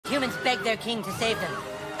humans begged their king to save them.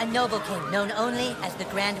 A noble king known only as the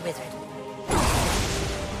Grand Wizard.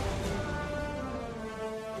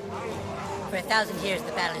 For 1,000 years,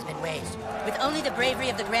 the battle has been waged, with only the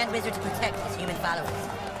bravery of the Grand Wizard to protect his human followers.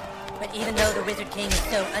 But even though the Wizard King is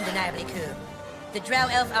so undeniably cool, the Drow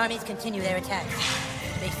Elf armies continue their attacks.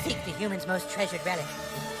 They seek the humans' most treasured relic,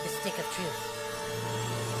 the Stick of Truth.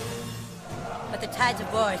 But the tides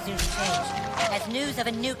of war soon change, as news of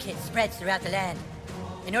a new kid spreads throughout the land.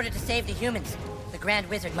 In order to save the humans, the Grand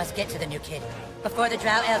Wizard must get to the new kid, before the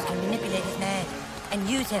Drow Elves can manipulate his mind, and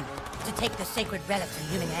use him to take the sacred relic from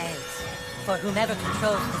human hands. For whomever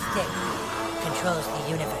controls the stick, controls the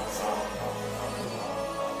universe.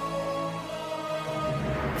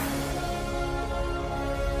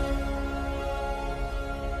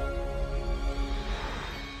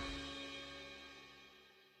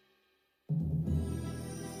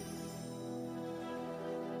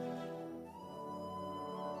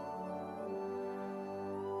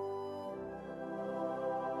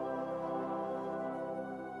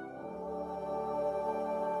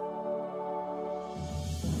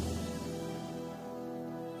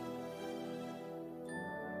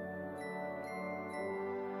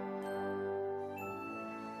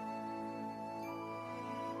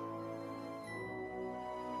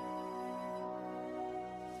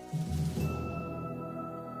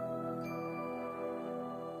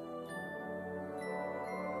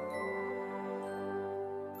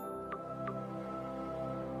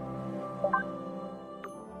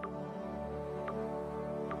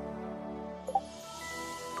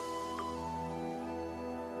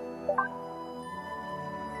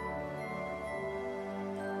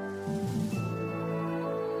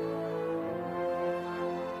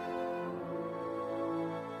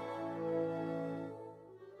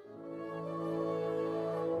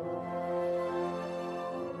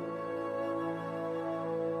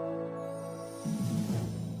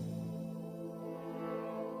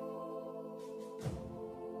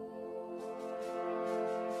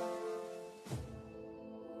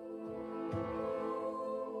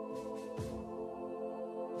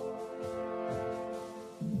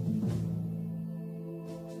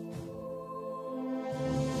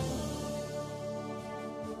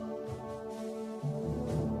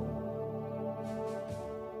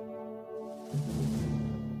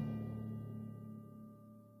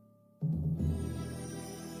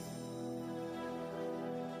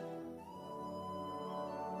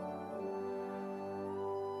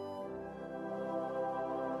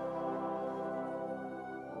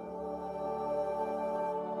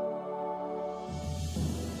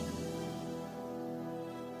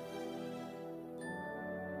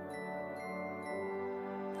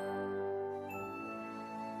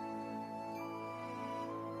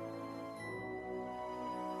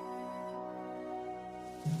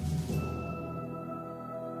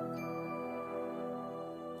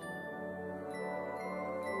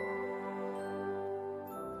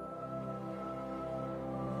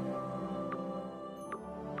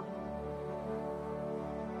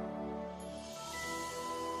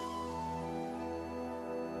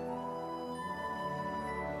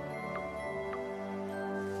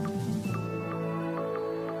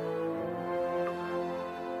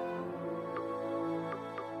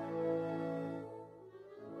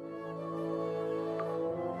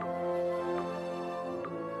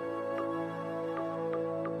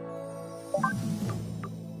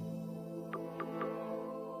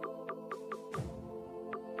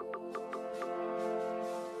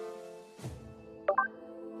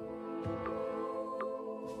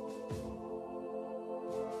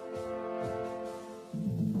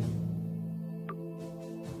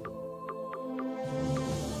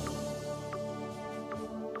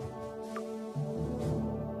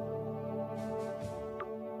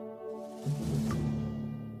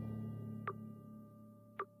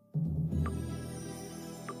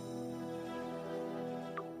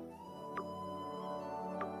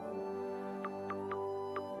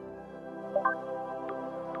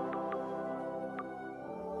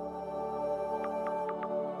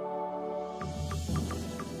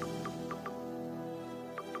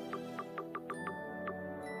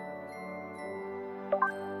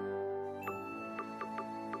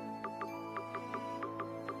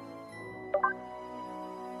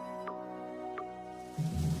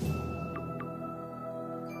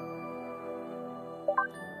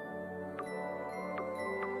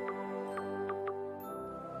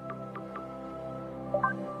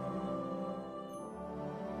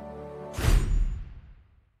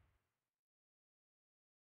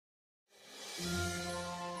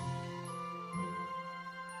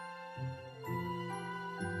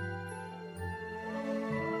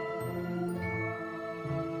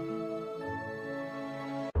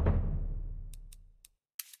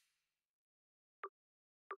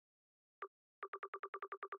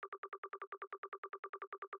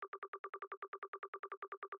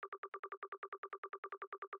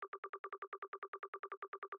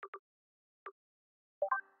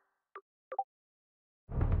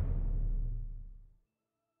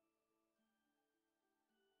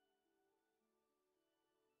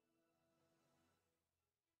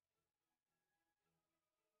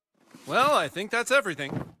 Well, I think that's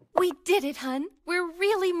everything. We did it, hun. We're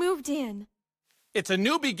really moved in. It's a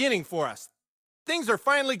new beginning for us. Things are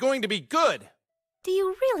finally going to be good. Do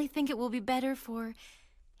you really think it will be better for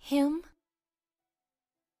him?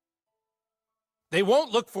 They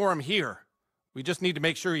won't look for him here. We just need to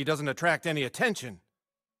make sure he doesn't attract any attention.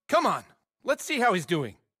 Come on, let's see how he's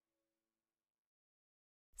doing.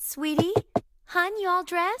 Sweetie? Hun, you all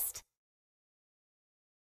dressed?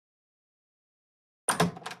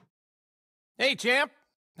 Hey, champ.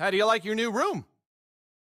 How do you like your new room?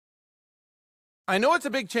 I know it's a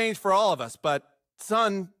big change for all of us, but,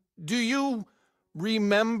 son, do you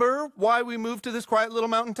remember why we moved to this quiet little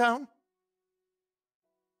mountain town?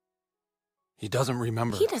 He doesn't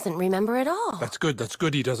remember. He doesn't remember at all. That's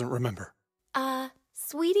good he doesn't remember.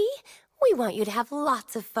 Sweetie, we want you to have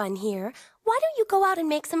lots of fun here. Why don't you go out and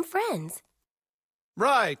make some friends?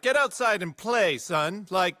 Right, get outside and play, son,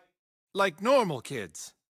 like normal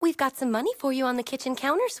kids. We've got some money for you on the kitchen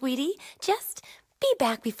counter, sweetie. Just be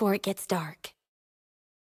back before it gets dark.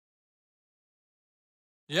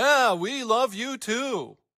 Yeah, we love you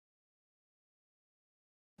too.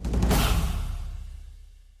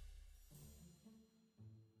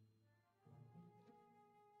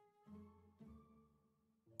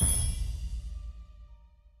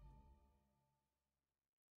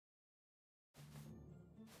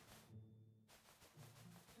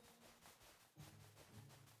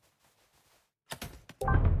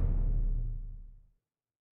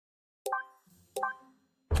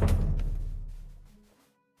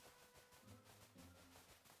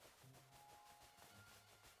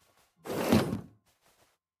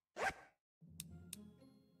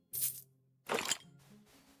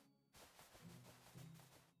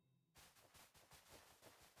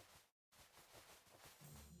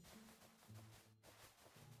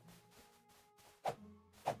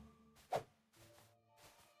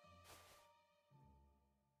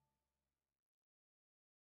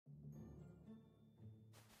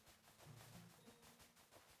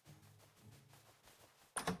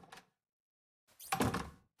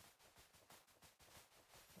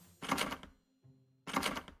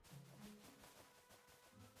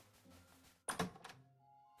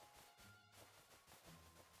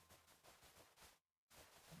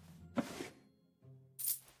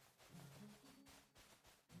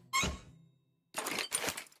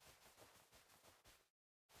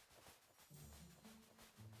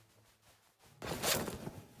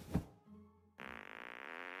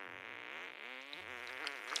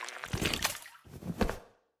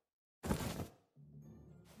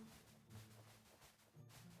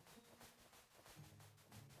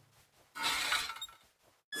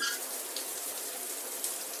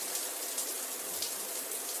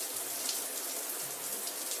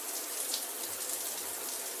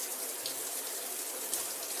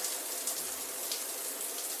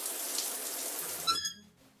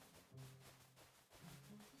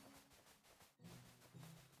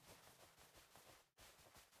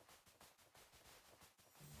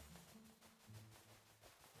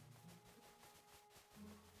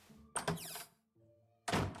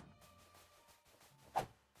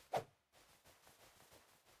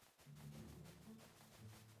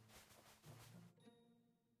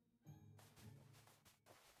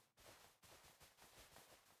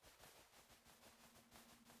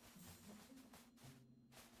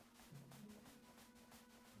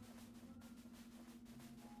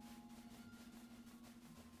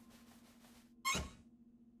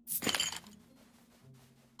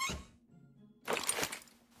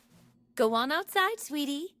 Go on outside,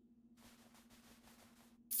 sweetie.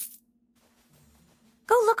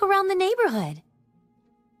 Go look around the neighborhood.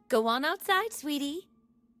 Go on outside, sweetie.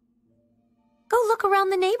 Go look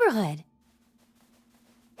around the neighborhood.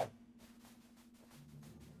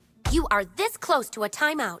 You are this close to a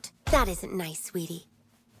timeout. That isn't nice, sweetie.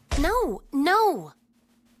 No, no.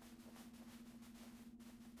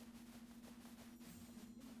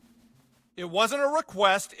 It wasn't a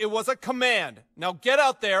request, it was a command. Now get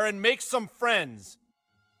out there and make some friends.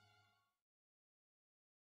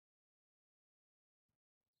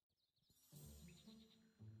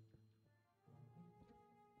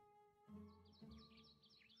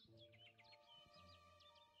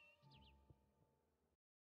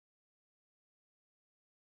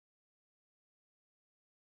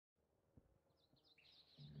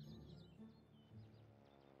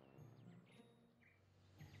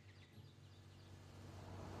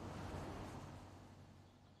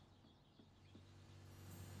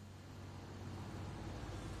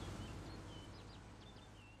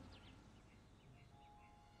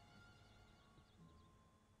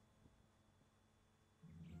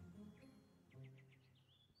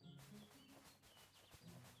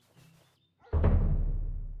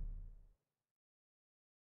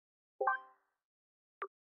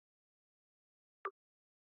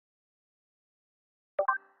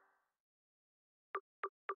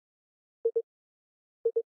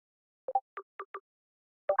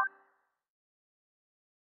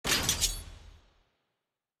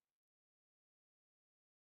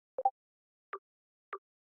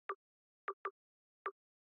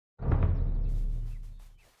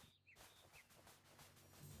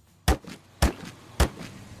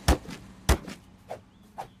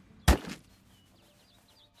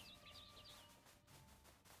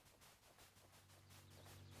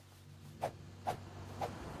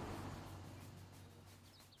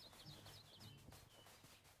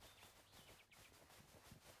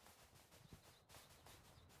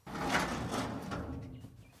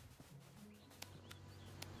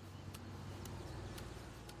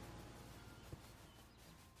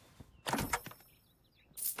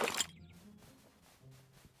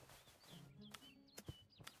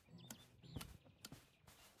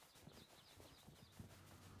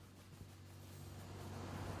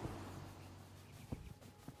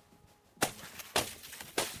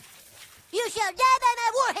 shall die by my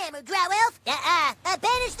warhammer, Drow Elf. I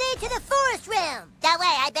banish thee to the forest realm. That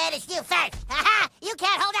way, I banish you first. Ha! You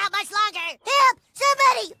can't hold out much longer. Help!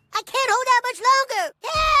 Somebody! I can't hold out much longer.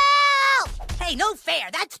 Help! Hey, no fair.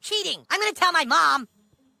 That's cheating. I'm gonna tell my mom.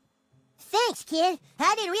 Thanks, kid.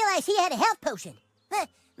 I didn't realize he had a health potion.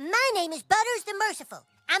 My name is Butters the Merciful.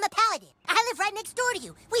 I'm a paladin. I live right next door to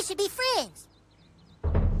you. We should be friends.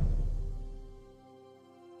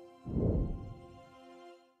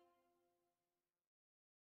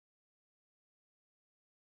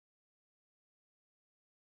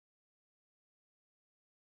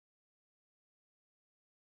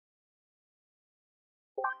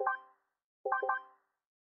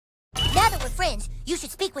 Now that we're friends, you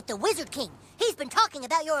should speak with the Wizard King. He's been talking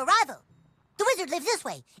about your arrival. The wizard lives this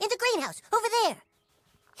way, in the greenhouse, over there.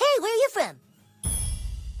 Hey, where are you from?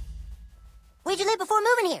 Where'd you live before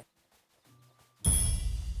moving here?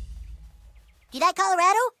 Did I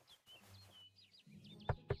Colorado?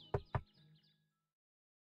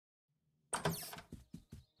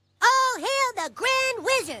 Oh, hail the Grand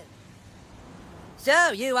Wizard!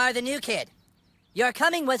 So, you are the new kid. Your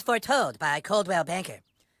coming was foretold by Coldwell Banker.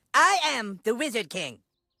 I am the Wizard King.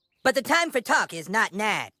 But the time for talk is not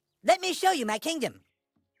now. Let me show you my kingdom.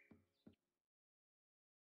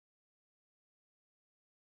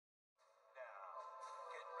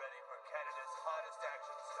 Get ready for Canada's hottest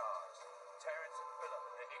action stars, Terrence and Phillip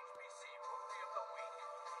in the HBC Movie of the Week.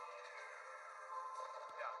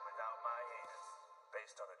 Not without my anus,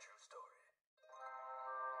 based on a true story.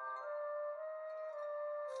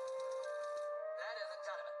 Ladies and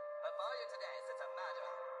gentlemen, before you today sits a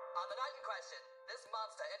murderer. On the night in question, this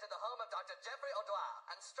monster entered the home of Dr. Jeffrey O'Dwyer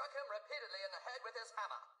and struck him repeatedly in the head with his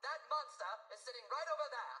hammer. That monster is sitting right over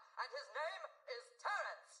there, and his name is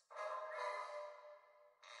Terrence.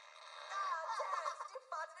 Terrence, you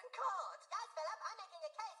farted in court. Guys, Philip, I'm making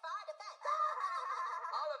a case for our defense.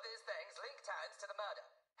 All of these things link Terrence to the murder.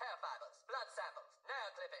 Hair fibers, blood samples,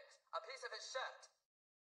 nail clippings, a piece of his shirt,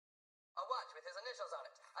 a watch with his initials on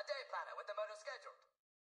it, a day planner with the murder scheduled,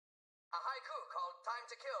 a haiku called Time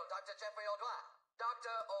to Kill Dr. Jeffrey O'Dwyer.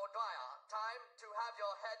 Dr. O'Dwyer, time to have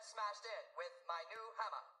your head smashed in with my new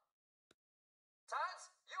hammer.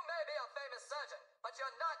 Terrence, you may be a famous surgeon, but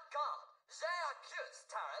you're not God. J'ai accuse,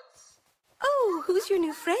 Terrence. Oh, who's your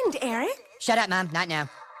new friend, Eric? Shut up, Mom. Not now.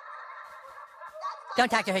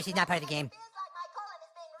 Don't talk to her. She's not part of the game. Feels like my colon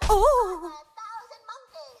is being ripped Oh! by 1,000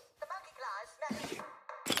 monkeys. The monkey flies, snap it.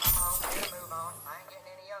 Come on, we'll move on. I ain't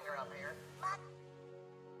getting any younger up here.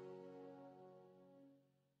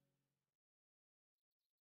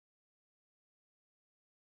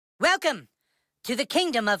 Welcome to the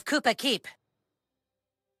kingdom of Koopa Keep.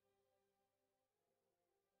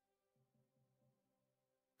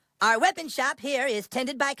 Our weapon shop here is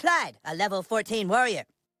tended by Clyde, a level 14 warrior.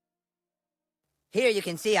 Here you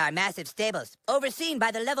can see our massive stables, overseen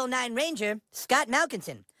by the level 9 ranger, Scott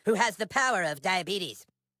Malkinson, who has the power of diabetes.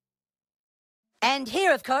 And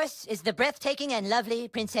here, of course, is the breathtaking and lovely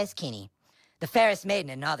Princess Kenny, the fairest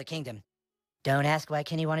maiden in all the kingdom. Don't ask why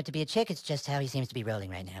Kenny wanted to be a chick, it's just how he seems to be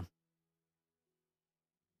rolling right now.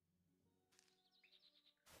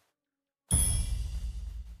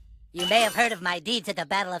 You may have heard of my deeds at the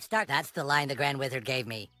Battle of Stark. That's the line the Grand Wizard gave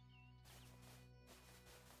me.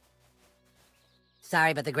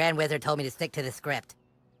 Sorry, but the Grand Wizard told me to stick to the script.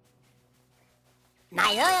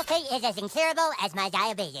 My loyalty is as incurable as my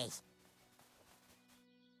diabetes.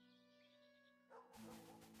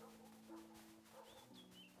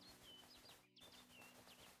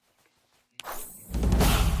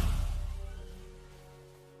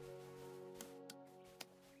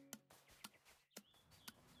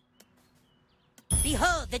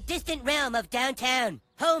 Behold the distant realm of downtown,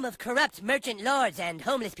 home of corrupt merchant lords and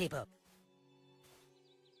homeless people.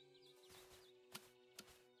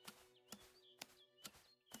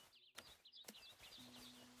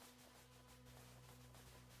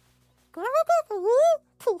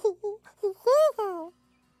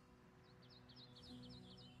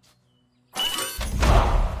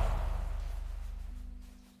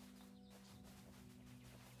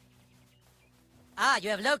 Ah, you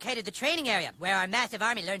have located the training area where our massive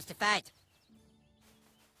army learns to fight.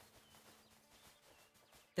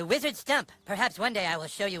 The wizard stump. Perhaps one day I will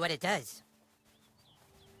show you what it does.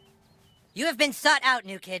 You have been sought out,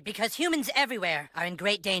 new kid, because humans everywhere are in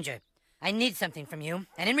great danger. I need something from you,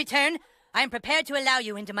 and in return, I am prepared to allow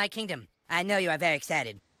you into my kingdom. I know you are very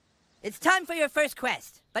excited. It's time for your first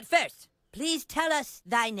quest. But first, please tell us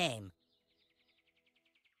thy name.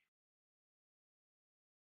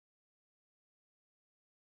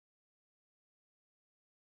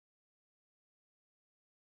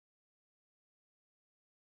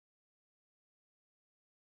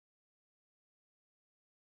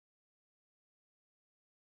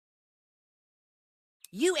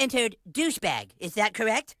 You entered douchebag, is that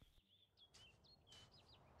correct?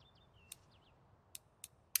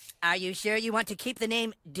 Are you sure you want to keep the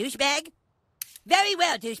name douchebag? Very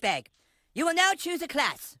well, douchebag. You will now choose a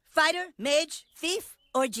class. Fighter, mage, thief,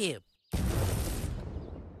 or Jew.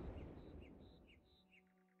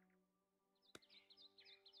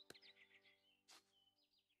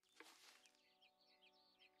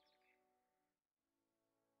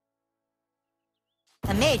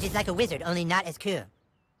 A mage is like a wizard, only not as cool.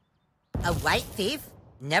 A white thief?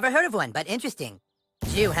 Never heard of one, but interesting.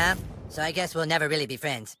 Jew, huh? So I guess we'll never really be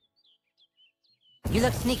friends. You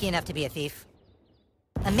look sneaky enough to be a thief.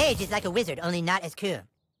 A mage is like a wizard, only not as cool.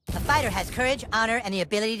 A fighter has courage, honor, and the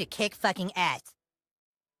ability to kick fucking ass.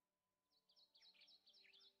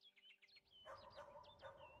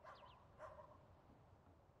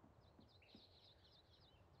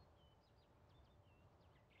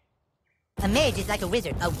 A mage is like a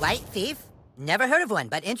wizard. A white thief? Never heard of one,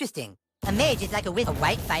 but interesting. A mage is like a wizard. A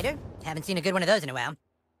white fighter? Haven't seen a good one of those in a while.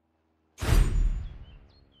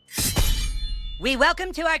 We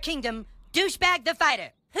welcome to our kingdom, Douchebag the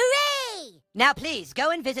Fighter. Hooray! Now please, go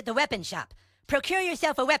and visit the weapon shop. Procure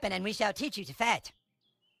yourself a weapon and we shall teach you to fight.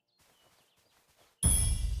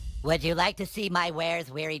 Would you like to see my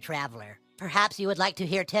wares, weary traveler? Perhaps you would like to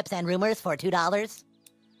hear tips and rumors for $2?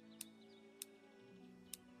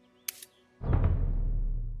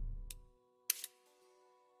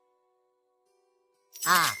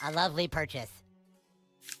 Ah, a lovely purchase.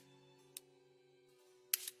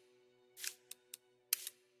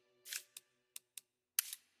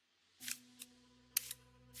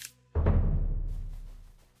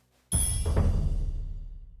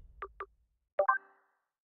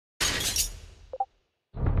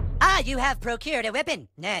 Ah, you have procured a weapon.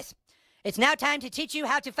 Yes. It's now time to teach you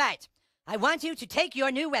how to fight. I want you to take your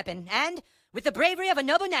new weapon and, with the bravery of a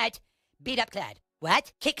noble knight, beat up Clyde.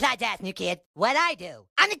 What? Kick Clyde's ass, new kid. What'd I do?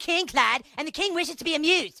 I'm the king, Clyde, and the king wishes to be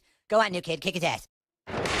amused. Go on, new kid, kick his ass.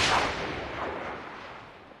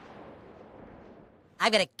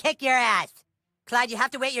 I'm gonna kick your ass. Clyde, you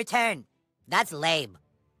have to wait your turn. That's lame.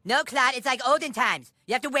 No, Clyde, it's like olden times.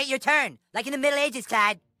 You have to wait your turn, like in the Middle Ages,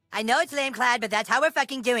 Clyde. I know it's lame, Clyde, but that's how we're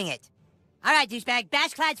fucking doing it. All right, douchebag,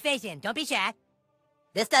 bash Clyde's face in. Don't be shy.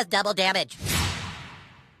 This does double damage.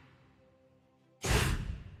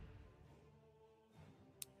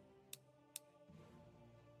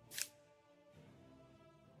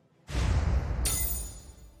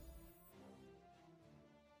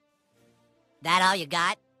 That all you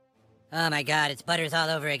got? Oh my god, it's butters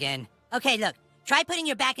all over again. Okay, look. Try putting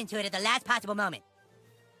your back into it at the last possible moment.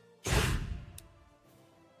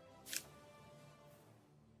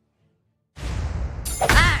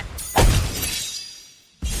 Ah!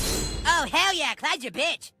 Oh, hell yeah, Clyde's your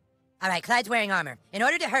bitch. Alright, Clyde's wearing armor. In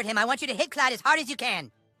order to hurt him, I want you to hit Clyde as hard as you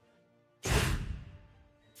can.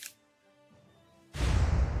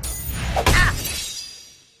 Ah!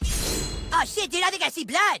 Oh shit, dude, I think I see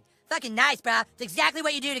blood. Fucking nice, brah. It's exactly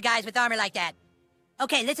what you do to guys with armor like that.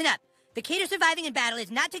 Okay, listen up. The key to surviving in battle is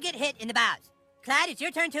not to get hit in the bows. Clyde, it's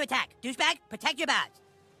your turn to attack. Douchebag, protect your bows.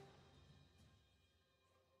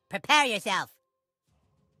 Prepare yourself.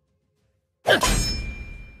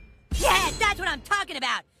 Yeah, that's what I'm talking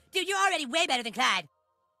about. Dude, you're already way better than Clyde.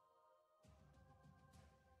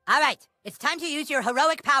 All right, it's time to use your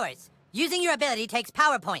heroic powers. Using your ability takes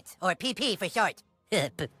power points, or PP for short.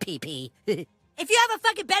 PP. If you have a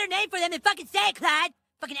fucking better name for them, then fucking say it, Clyde.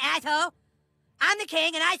 Fucking asshole. I'm the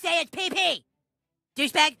king, and I say it's PP.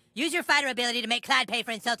 Douchebag, use your fighter ability to make Clyde pay for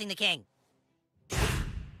insulting the king.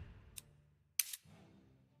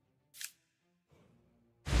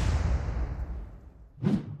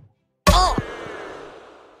 Oh!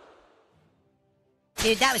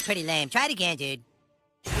 Dude, that was pretty lame. Try it again, dude.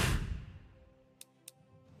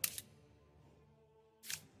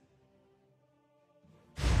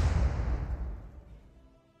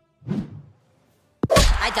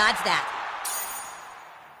 I dodged that.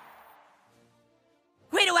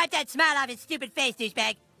 Way to wipe that smile off his stupid face,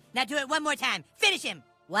 douchebag. Now do it one more time. Finish him.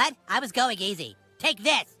 What? I was going easy. Take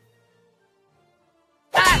this.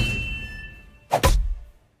 Ah!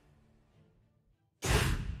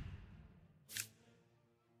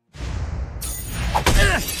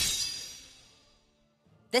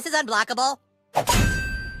 This is unblockable.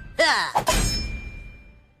 Ah!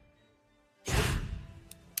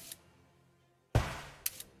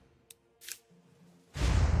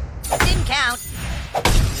 Didn't count.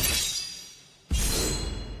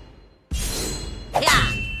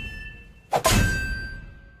 Yeah.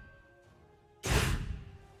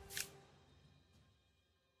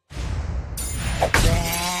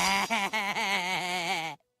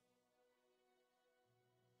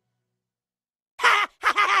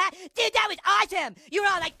 him! You were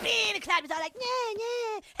all like, beam, and Cloud was all like,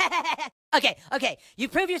 nah. Okay, you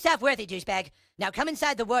prove yourself worthy, douchebag. Now come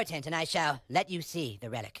inside the war tent and I shall let you see the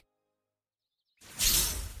relic.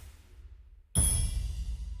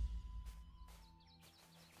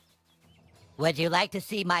 Would you like to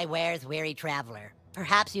see my wares, weary traveler?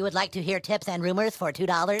 Perhaps you would like to hear tips and rumors for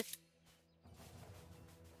 $2?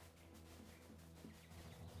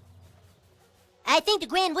 I think the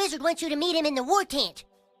Grand Wizard wants you to meet him in the war tent.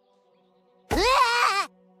 Ah!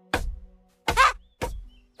 Ah!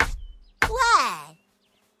 Why?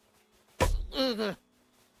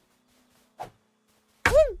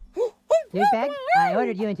 Douchebag, I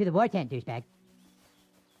ordered you into the war tent, douchebag.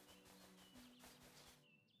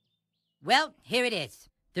 Well, here it is.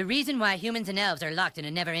 The reason why humans and elves are locked in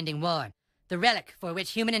a never-ending war. The relic for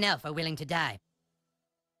which human and elf are willing to die.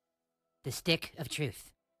 The Stick of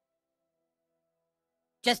Truth.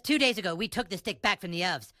 Just 2 days ago, we took the stick back from the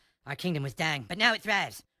elves. Our kingdom was dying, but now it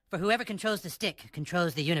thrives. For whoever controls the stick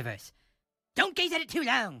controls the universe. Don't gaze at it too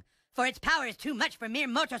long, for its power is too much for mere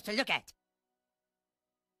mortals to look at.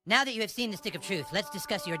 Now that you have seen the Stick of Truth, let's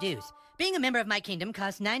discuss your dues. Being a member of my kingdom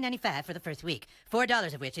costs $9.95 for the first week,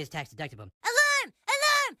 $4 of which is tax deductible. Alarm!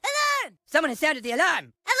 Alarm! Alarm! Someone has sounded the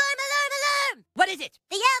alarm! Alarm! Alarm! Alarm! What is it?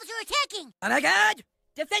 The elves are attacking! Oh my god!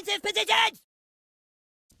 Defensive positions!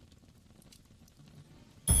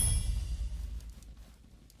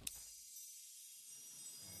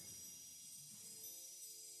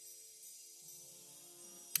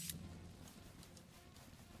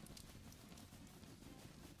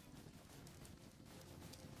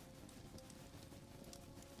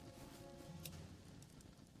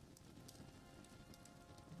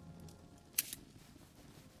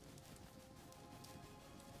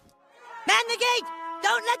 Man the gate!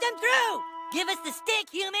 Don't let them through! Give us the stick,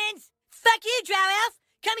 humans! Fuck you, Drow Elf!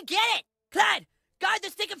 Come and get it! Clyde, guard the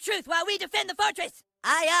Stick of Truth while we defend the fortress!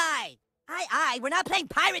 Aye, aye! Aye, aye, we're not playing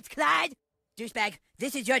pirates, Clyde! Douchebag,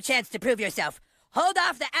 this is your chance to prove yourself. Hold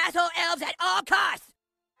off the asshole elves at all costs!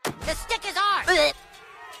 The stick is ours!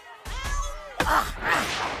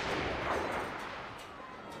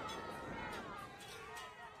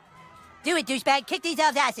 Do it, douchebag. Kick these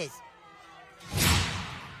elves' asses.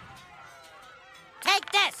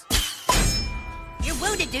 Take this! You're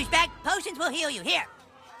wounded, douchebag. Potions will heal you. Here.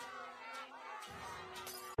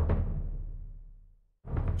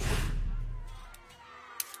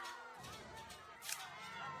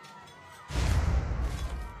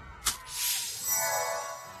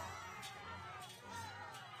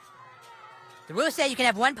 The rules say you can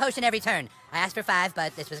have 1 potion every turn. I asked for 5,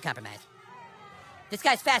 but this was a compromise. This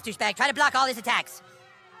guy's fast, douchebag. Try to block all his attacks.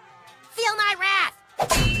 Feel my wrath!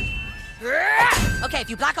 Okay,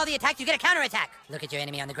 if you block all the attacks, you get a counterattack. Look at your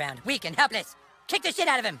enemy on the ground. Weak and helpless. Kick the shit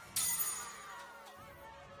out of him.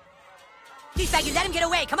 Douchebag, you let him get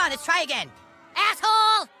away. Come on, let's try again.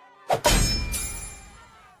 Asshole!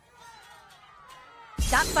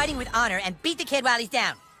 Stop fighting with honor and beat the kid while he's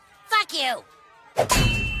down. Fuck you!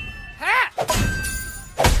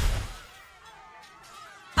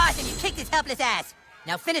 Awesome, you kicked his helpless ass.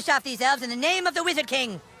 Now finish off these elves in the name of the Wizard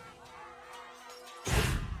King.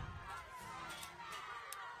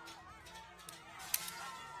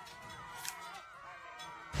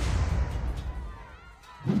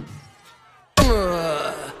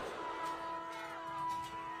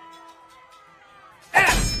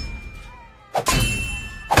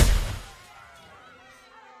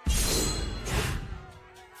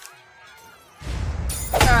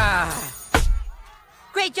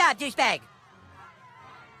 Great job, douchebag!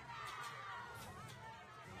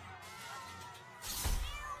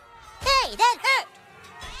 Hey, that hurt!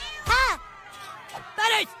 Ha!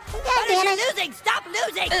 Butters! God Butters, damn you're it. losing! Stop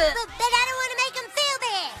losing! But I don't want to make him feel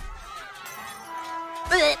bad!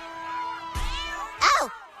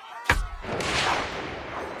 Ow!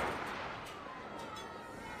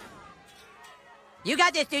 You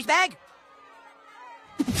got this, douchebag!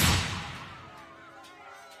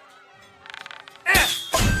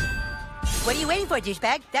 What are you waiting for,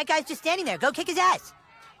 douchebag? That guy's just standing there. Go kick his ass.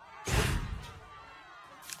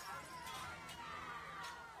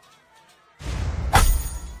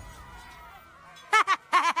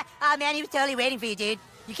 Oh man, he was totally waiting for you, dude.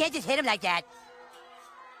 You can't just hit him like that.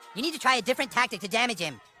 You need to try a different tactic to damage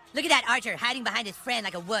him. Look at that archer hiding behind his friend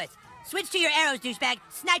like a wuss. Switch to your arrows, douchebag.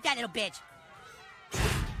 Snipe that little bitch.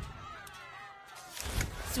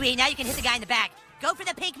 Sweet, now you can hit the guy in the back. Go for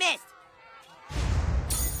the pink mist.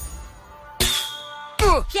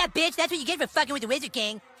 Yeah, bitch, that's what you get for fucking with the Wizard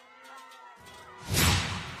King.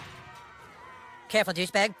 Careful,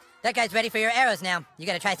 douchebag. That guy's ready for your arrows now. You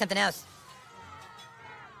gotta try something else.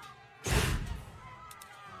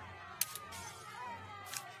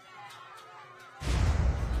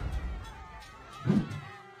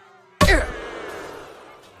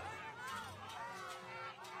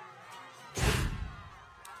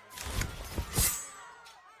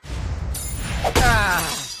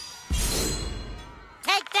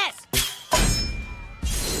 Take this!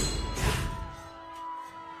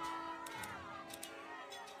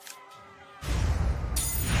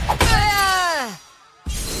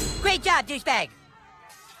 Great job, douchebag!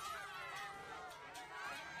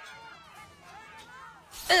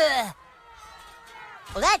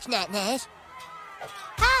 Well, that's not nice.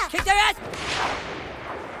 Ha! Kick their ass!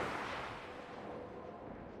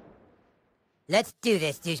 Let's do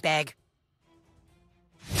this, douchebag.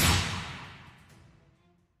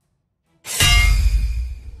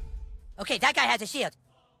 Okay, that guy has a shield.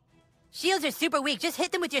 Shields are super weak. Just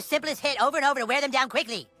hit them with your simplest hit over and over to wear them down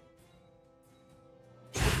quickly.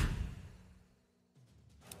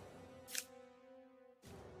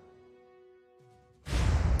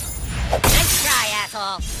 Nice try,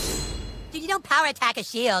 asshole. Dude, you don't power attack a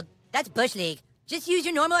shield. That's Bush League. Just use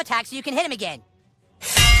your normal attack so you can hit him again.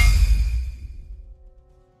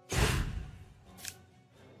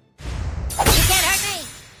 You can't hurt me!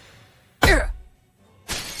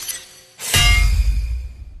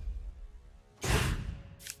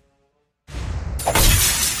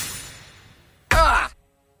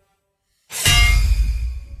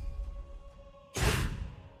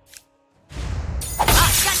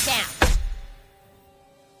 Shut down!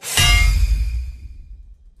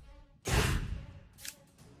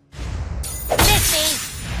 Miss me!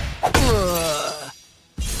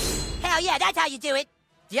 Hell yeah, that's how you do it.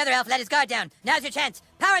 The other elf let his guard down. Now's your chance.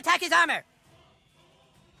 Power attack his armor.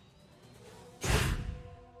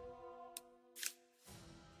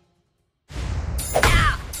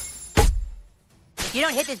 Ow! If you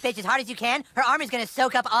don't hit this bitch as hard as you can, her armor's gonna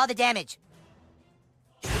soak up all the damage.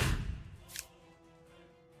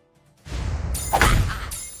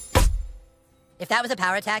 If that was a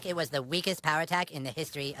power attack, it was the weakest power attack in the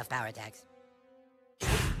history of power attacks.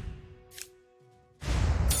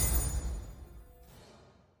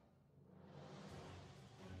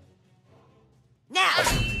 Now!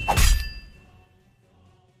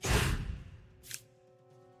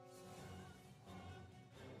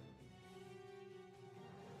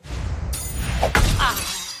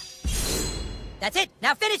 That's it!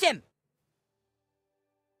 Now finish him!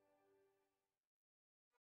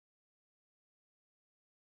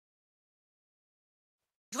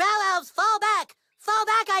 Drow elves, fall back! Fall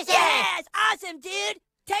back, I say! Yes! Awesome, dude!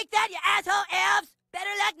 Take that, you asshole elves! Better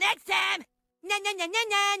luck next time! Na na na na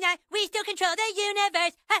na na! We still control the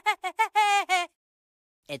universe!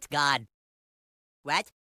 It's God.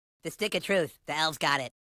 What? The stick of truth. The elves got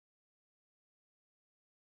it.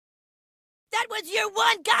 That was your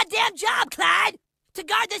one goddamn job, Clyde! To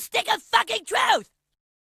guard the stick of fucking truth!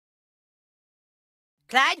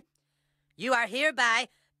 Clyde, you are hereby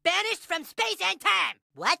banished from space and time!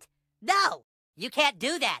 What? No! You can't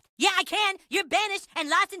do that. Yeah, I can! You're banished and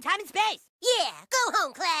lost in time and space! Yeah, go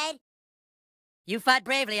home, Clyde! You fought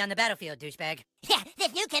bravely on the battlefield, douchebag. Yeah,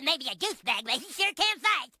 if you can make me a douchebag, but he sure can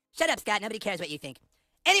fight! Shut up, Scott. Nobody cares what you think.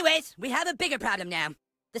 Anyways, we have a bigger problem now.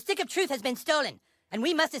 The Stick of Truth has been stolen, and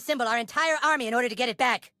we must assemble our entire army in order to get it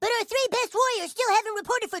back. But our 3 best warriors still haven't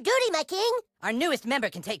reported for duty, my king! Our newest member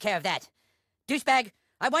can take care of that. Douchebag,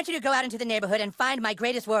 I want you to go out into the neighborhood and find my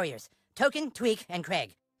greatest warriors, Token, Tweak, and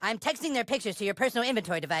Craig. I'm texting their pictures to your personal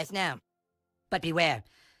inventory device now. But beware.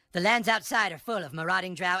 The lands outside are full of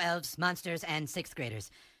marauding drow elves, monsters, and 6th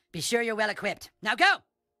graders. Be sure you're well equipped. Now go!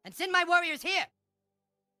 And send my warriors here!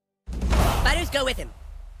 Fighters, go with him.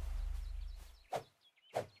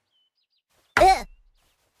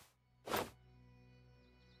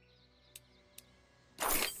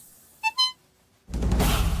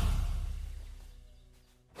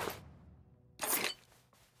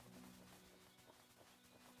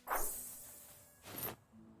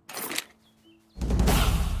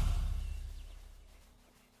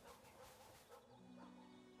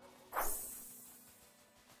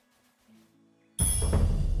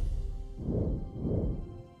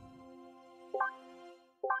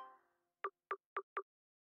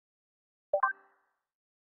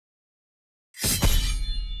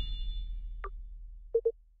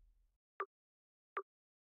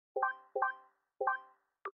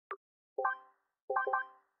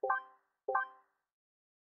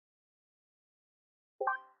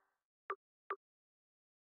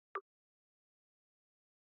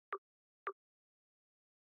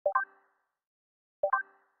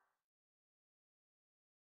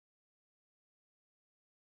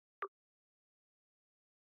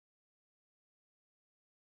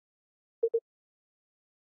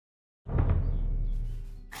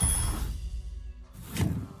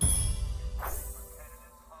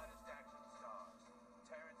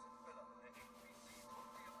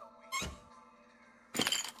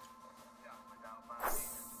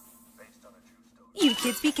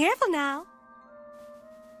 Kids, be careful now.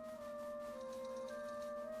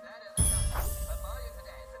 That is enough. Before you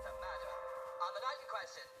today sits a murderer. On the night in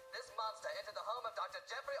question, this monster entered the home of Dr.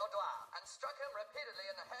 Jeffrey O'Dwyer and struck him repeatedly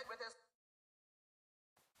in the head with his...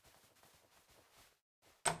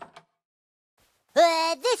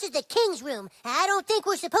 This is the king's room. I don't think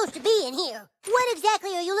we're supposed to be in here. What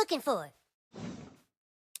exactly are you looking for?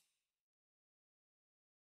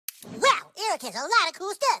 Wow, Eric has a lot of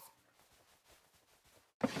cool stuff.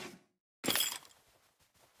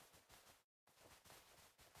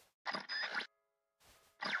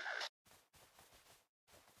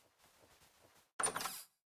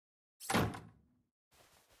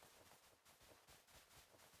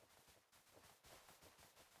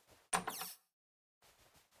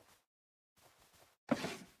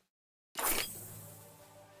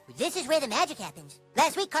 This is where the magic happens.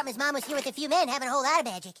 Last week, Cartman's mom was here with a few men having a whole lot of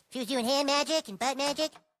magic. She was doing hand magic and butt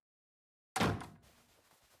magic.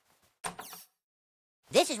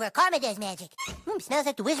 This is where Cartman does magic. Smells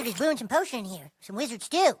like the wizard is brewing some potion in here. Some wizard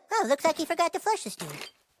stew. Oh, looks like he forgot to flush the stew.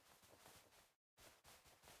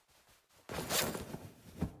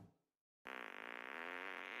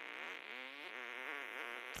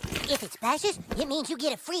 If it splashes, it means you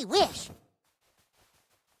get a free wish.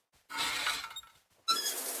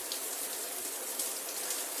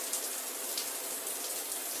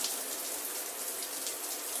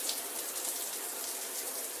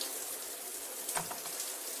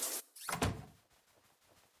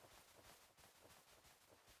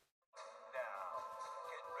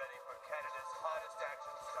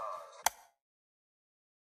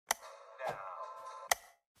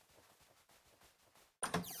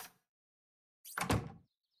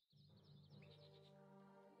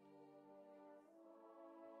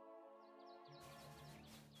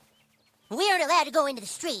 We aren't allowed to go into the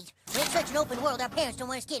street. We're in such an open world, our parents don't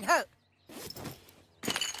want us getting hurt.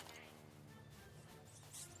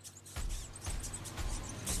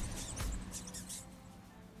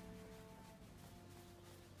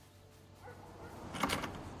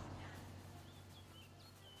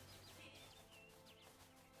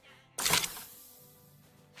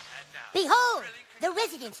 Behold, the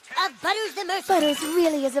residence of Butters the Merciful. Butters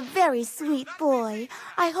really is a very sweet boy.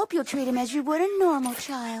 I hope you'll treat him as you would a normal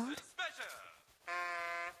child.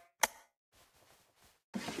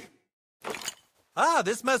 Ah,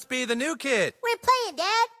 this must be the new kid. We're playing,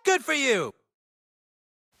 Dad. Good for you.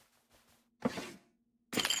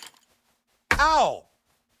 Ow!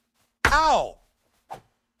 Ow!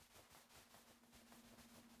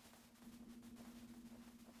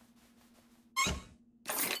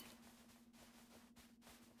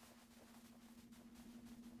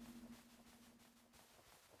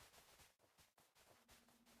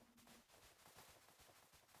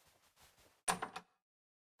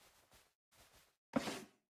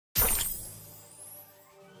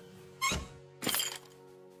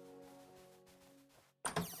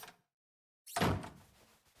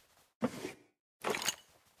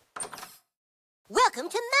 Welcome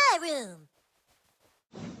to my room.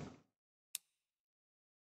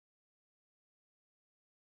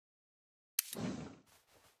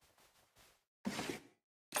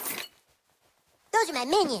 Those are my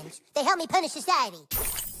minions. They help me punish society.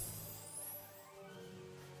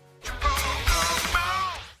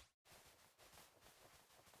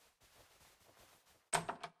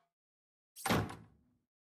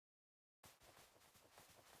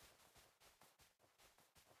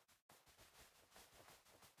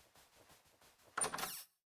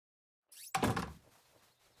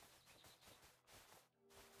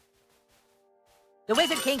 The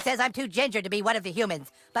Wizard King says I'm too ginger to be one of the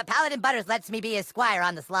humans, but Paladin Butters lets me be his squire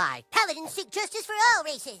on the sly. Paladins seek justice for all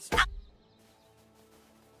races.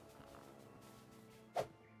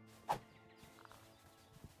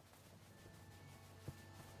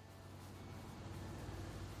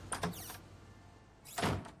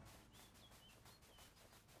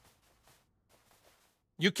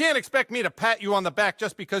 You can't expect me to pat you on the back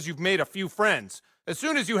just because you've made a few friends. As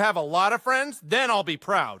soon as you have a lot of friends, then I'll be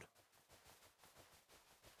proud.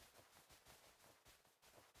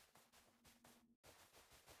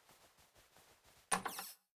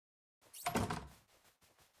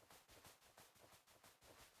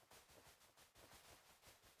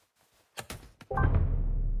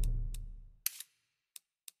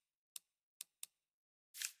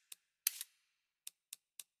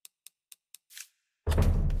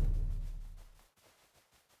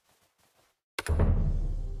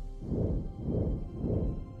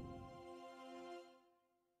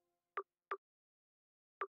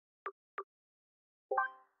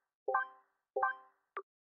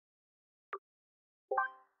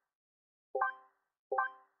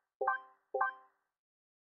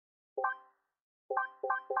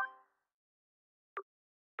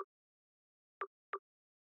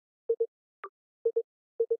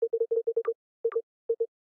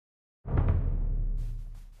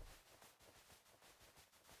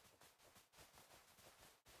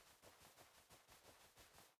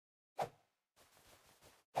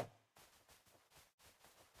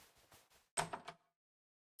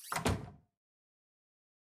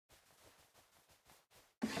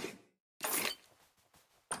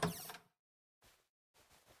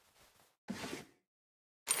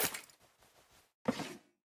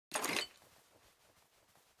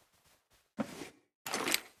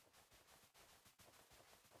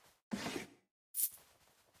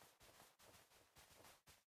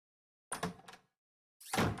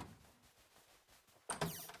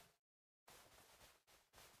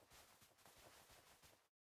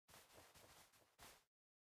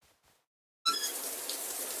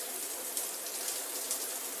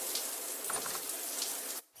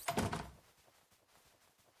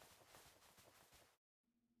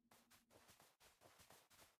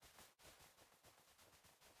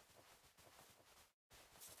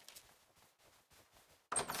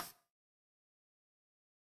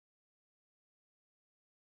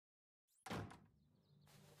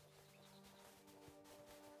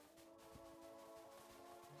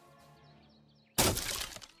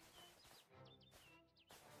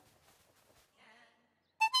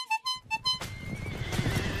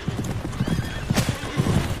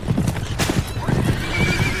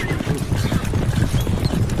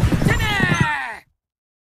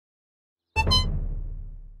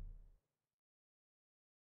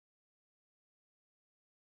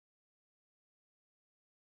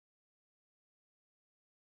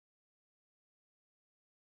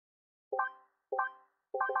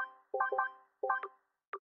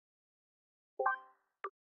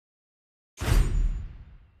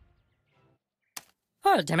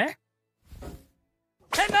 Oh, Dimmer.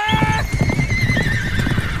 Timber!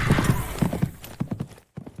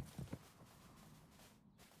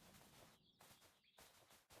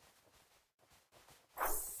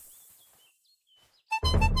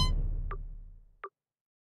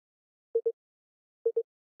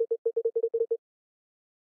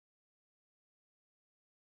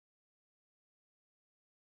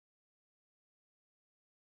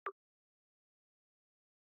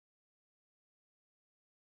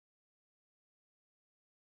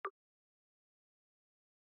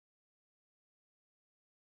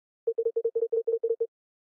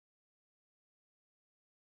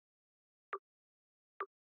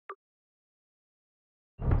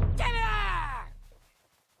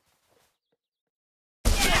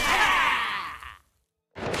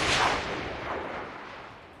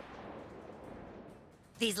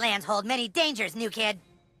 These lands hold many dangers, new kid.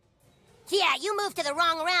 Yeah, you moved to the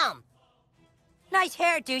wrong realm. Nice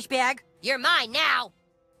hair, douchebag. You're mine now.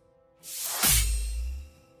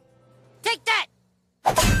 Take that!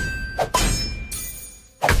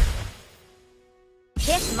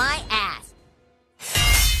 Kiss my ass.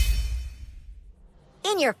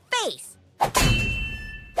 In your face.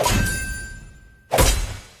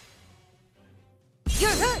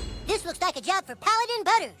 You're hurt. This looks like a job for Paladin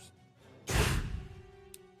Butters.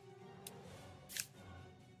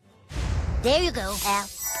 There you go, Al.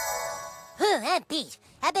 I'm beat.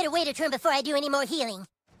 I better wait a turn before I do any more healing.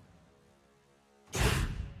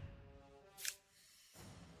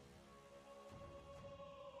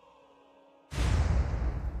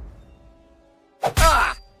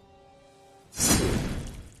 Ah!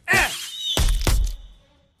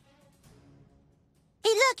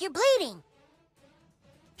 Hey, look, you're bleeding.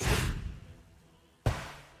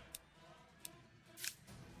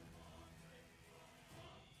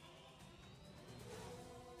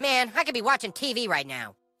 Man, I could be watching TV right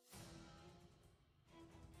now.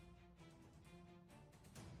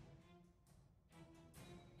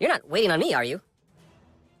 You're not waiting on me, are you?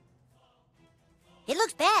 It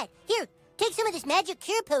looks bad. Here, take some of this magic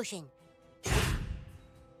cure potion.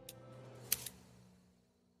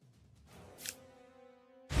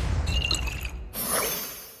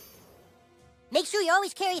 Make sure you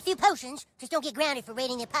always carry a few potions. Just don't get grounded for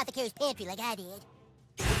raiding the apothecary's pantry like I did.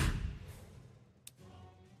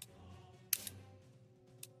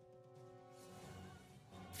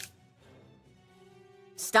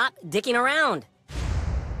 Stop dicking around.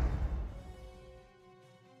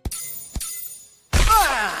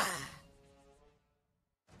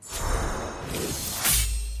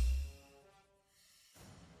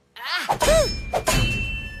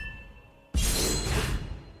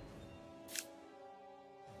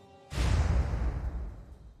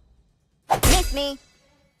 Miss me.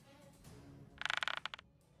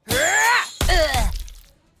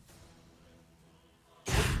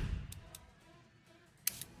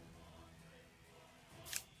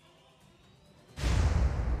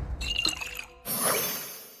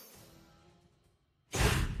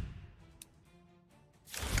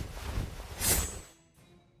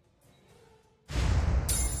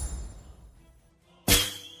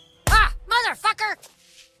 Motherfucker!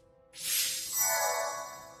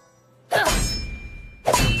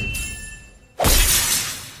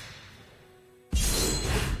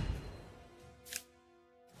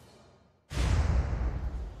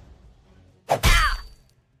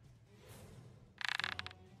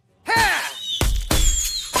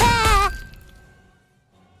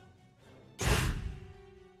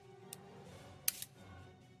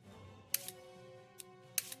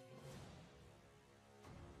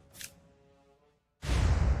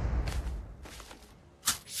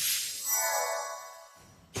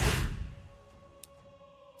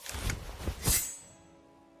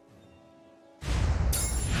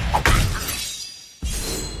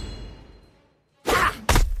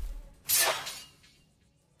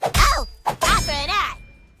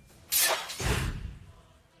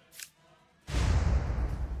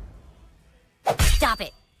 Stop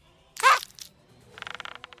it.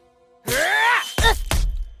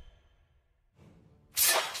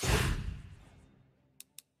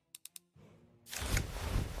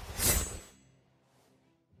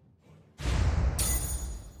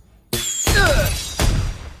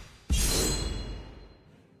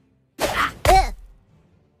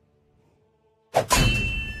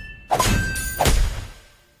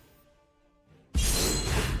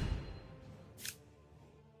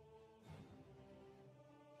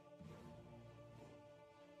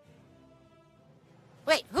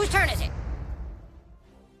 Wait, whose turn is it?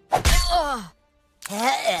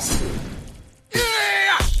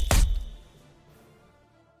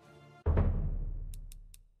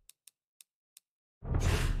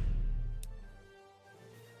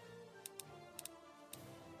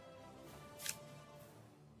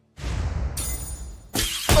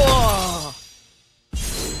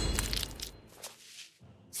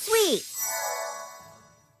 Sweet.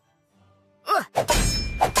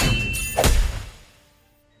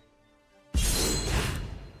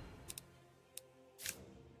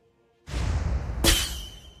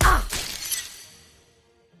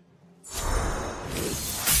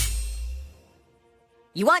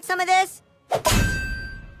 You want some of this?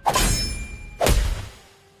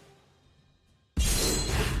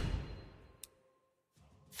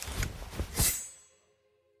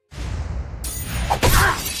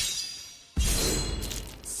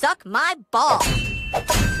 Suck my ball.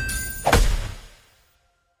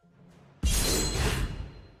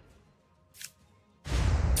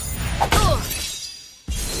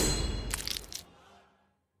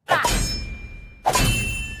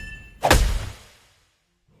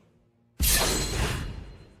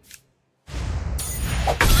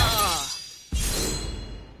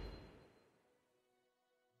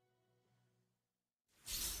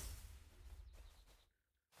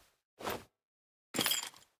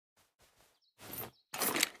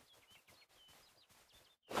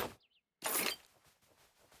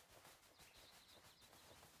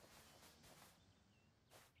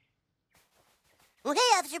 Well,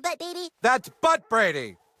 hey, Officer Butt Baby. That's Butt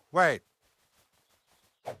Brady. Wait.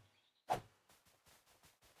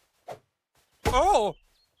 Oh!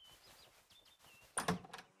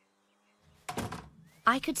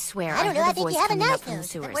 I could swear I don't know, heard I a think voice you have a coming nice up from the nose.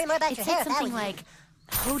 sewers. Worry more about It your said hair if I something was you. like,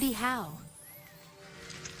 "Howdy how."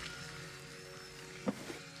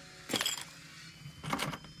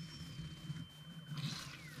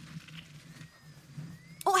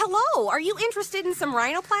 Oh, hello! Are you interested in some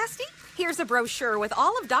rhinoplasty? Here's a brochure with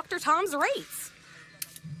all of Dr. Tom's rates.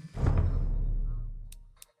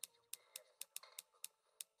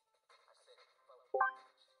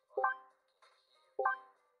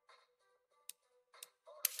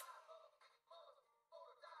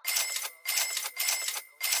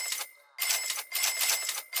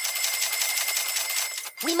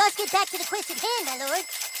 We must get back to the quest at hand, my lord.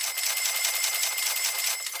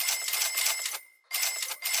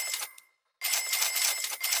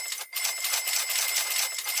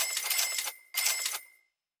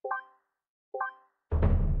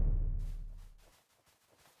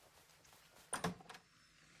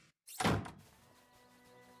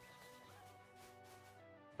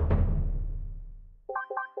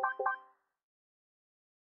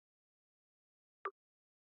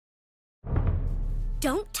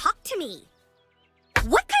 Don't talk to me.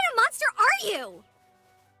 What kind of monster are you?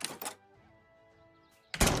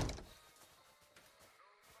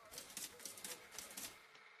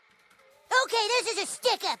 Okay, this is a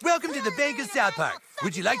stick-up. Welcome to the Bank of South Park.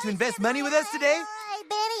 Would you like to invest money with us today? Hi,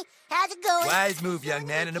 Benny. How's it going? Wise move, young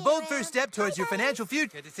man, and a bold first step towards your financial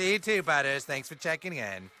future. Good to see you too, Butters. Thanks for checking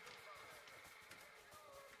in.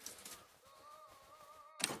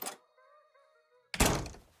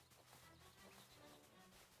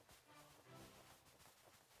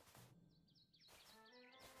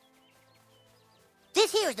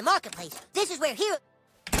 This here is the marketplace. This is where hero...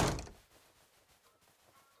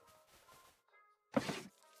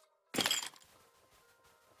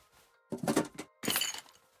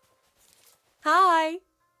 Hi.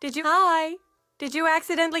 Did you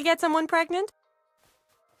accidentally get someone pregnant?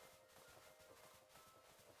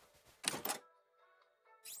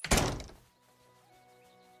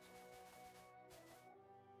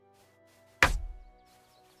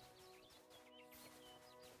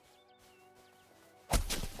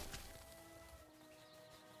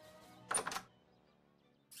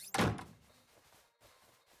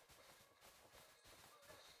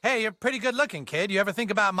 Hey, you're pretty good looking, kid. You ever think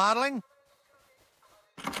about modeling?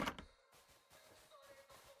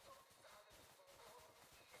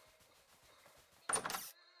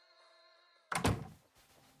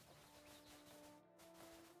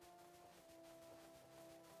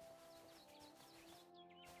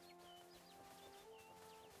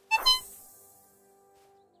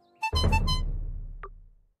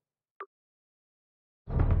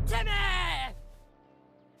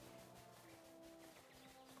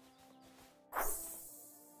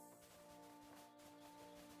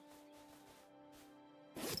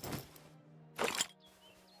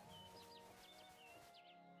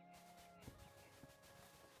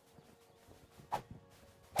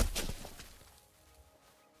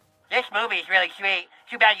 This movie is really sweet.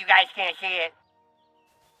 Too bad you guys can't see it.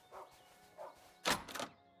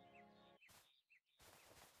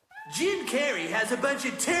 Jim Carrey has a bunch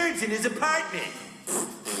of turds in his apartment.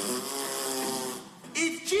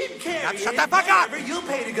 It's Jim Carrey. Now shut the fuck up! Whatever, you'll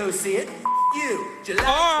pay to go see it. You,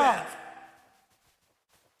 July 12th.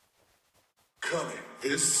 Coming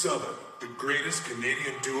this summer, the greatest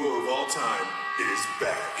Canadian duo of all time is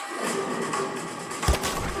back.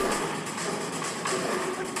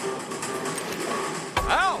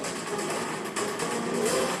 Ow!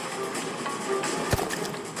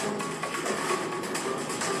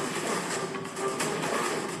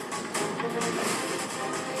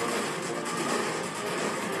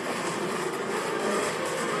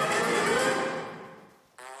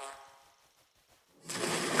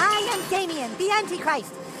 I am Damien, the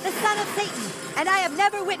Antichrist, the son of Satan, and I have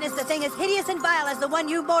never witnessed a thing as hideous and vile as the one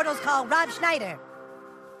you mortals call Rob Schneider.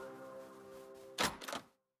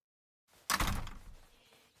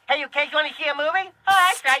 Hey, you kids want to see a movie? Oh,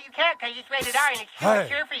 that's right, you can't because it's rated R and it's too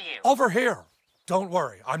mature for you. Over here. Don't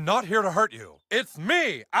worry, I'm not here to hurt you. It's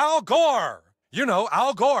me, Al Gore. You know,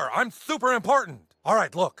 Al Gore. I'm super important. All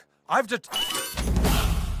right, look, I've just...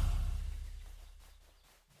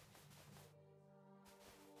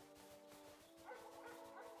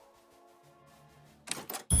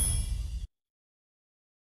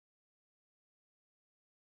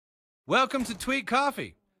 Welcome to Tweet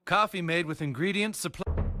Coffee. Coffee made with ingredients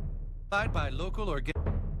supplied by local organic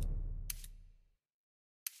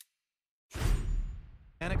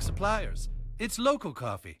suppliers. It's local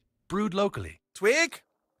coffee, brewed locally. Tweak?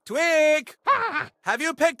 Tweak! Have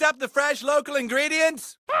you picked up the fresh local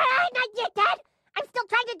ingredients? Not yet, Dad. I'm still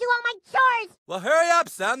trying to do all my chores. Well, hurry up,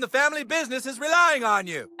 son. The family business is relying on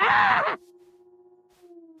you.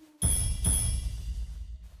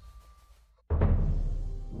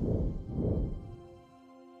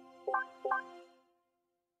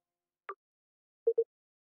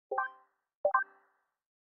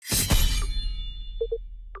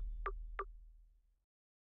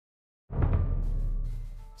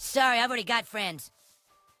 Sorry, I've already got friends.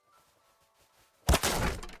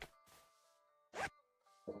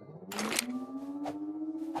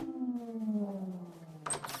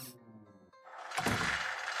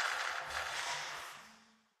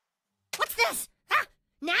 What's this? Huh?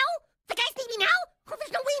 Now? The guys need me now? Oh,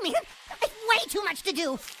 there's no way, man. It's way too much to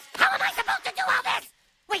do. How am I supposed to do all this?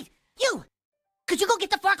 Wait, you! Could you go get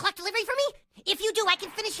the 4 o'clock delivery for me? If you do, I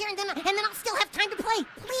can finish here and then I'll still have time to play.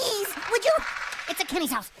 Please, would you? It's at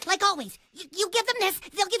Kenny's house, like always. You give them this,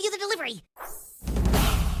 they'll give you the delivery.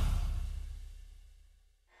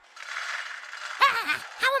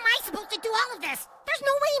 How am I supposed to do all of this? There's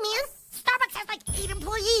no way, man. Starbucks has like 8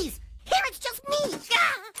 employees. Here it's just me.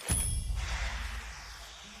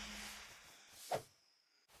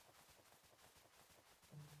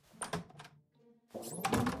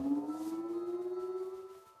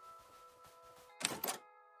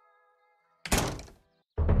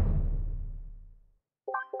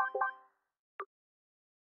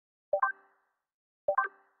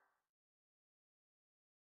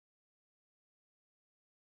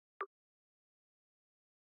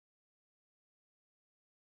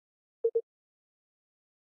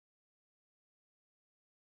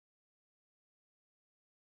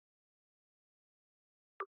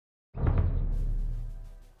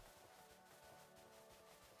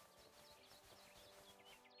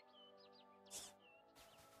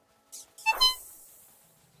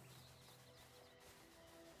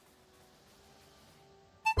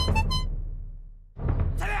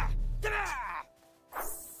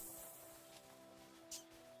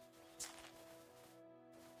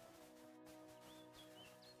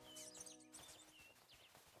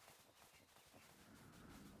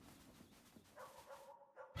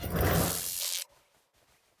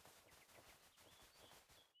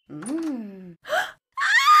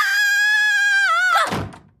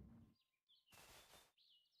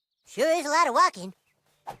 Sure is a lot of walking.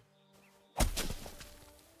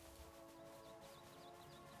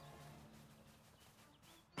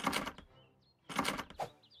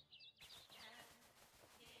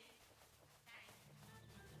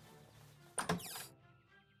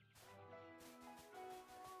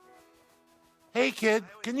 Hey kid,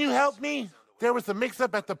 can you help me? There was a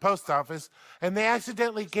mix-up at the post office, and they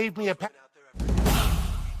accidentally gave me a There's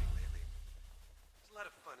a lot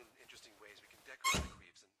of fun and interesting ways we can decorate the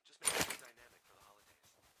queefs and just make it dynamic for the holidays.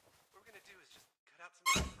 What we're gonna do is just cut out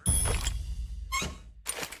some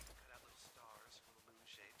cut out little stars, little moon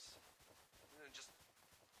shapes, and then just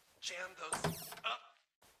jam those up.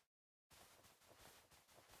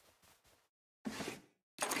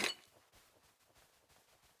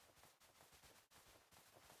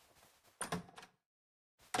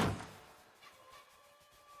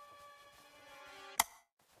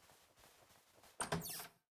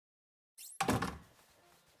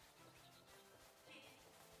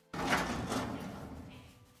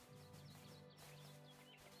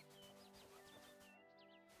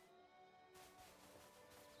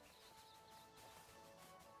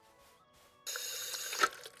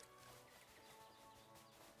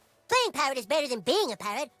 Being pirate is better than being a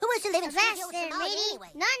pirate. Who wants to live in Avast studio with there, Somali lady. anyway?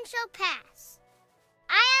 None shall pass.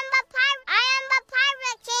 I am a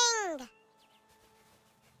pirate king.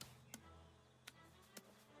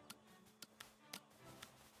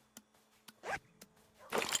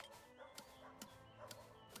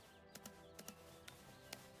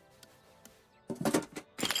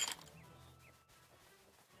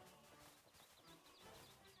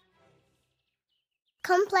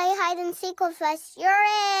 Come play hide and seek with us. You're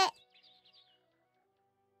it.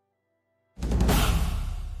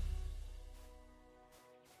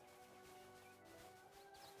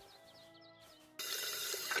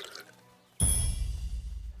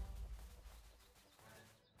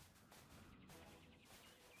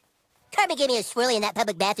 Cartman gave me a swirly in that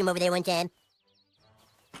public bathroom over there one time.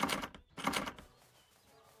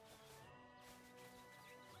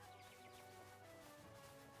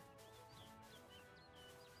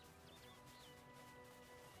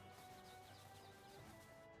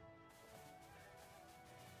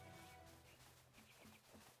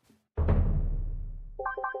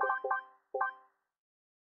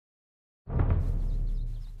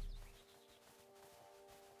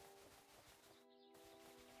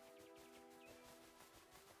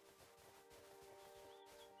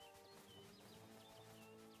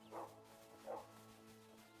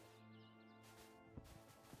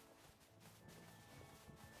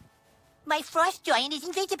 My frost giant is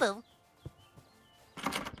invisible.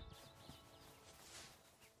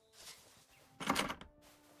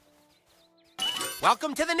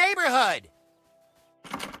 Welcome to the neighborhood.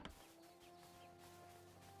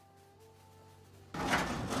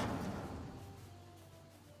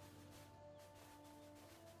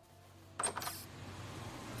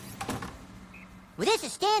 Well, this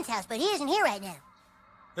is Stan's house, but he isn't here right now.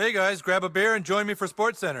 Hey guys, grab a beer and join me for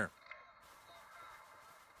Sports Center.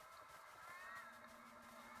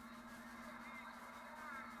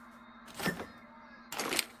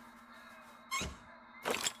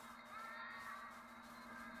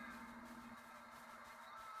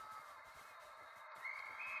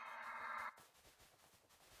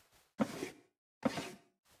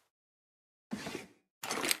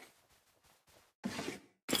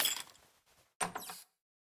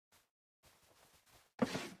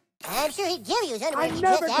 I'm sure he'd give you his underwear if I'm you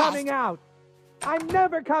never just coming asked. out. I'm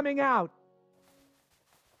never coming out.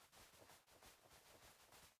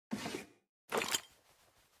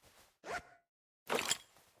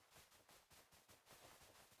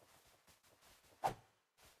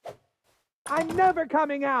 I'm never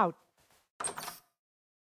coming out.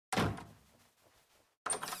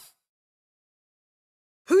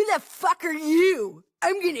 Who the fuck are you?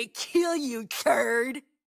 I'm gonna kill you, turd.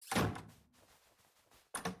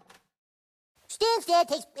 Stan's dad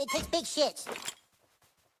takes big shits.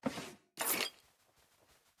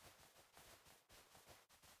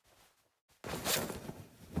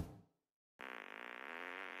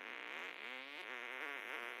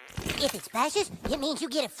 If it splashes, it means you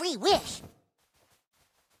get a free wish.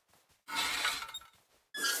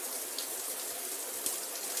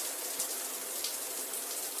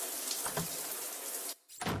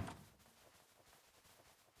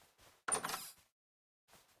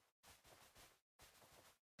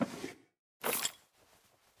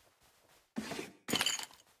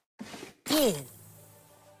 Ew.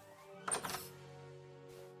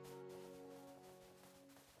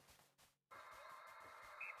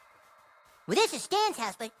 Well, this is Stan's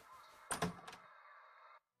house, but...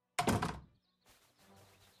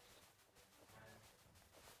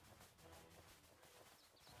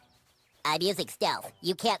 I'm using stealth.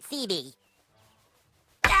 You can't see me.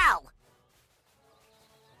 Ow!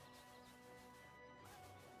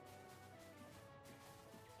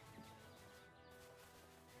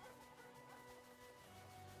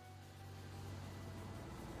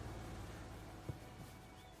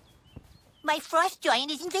 My frost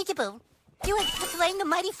giant is invisible. You have slain the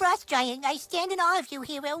mighty frost giant. I stand in awe of you,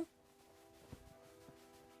 hero.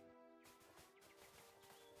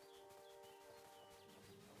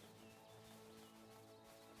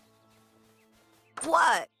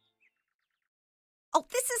 What? Oh,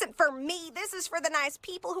 this isn't for me. This is for the nice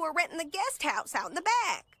people who are renting the guest house out in the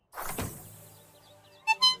back.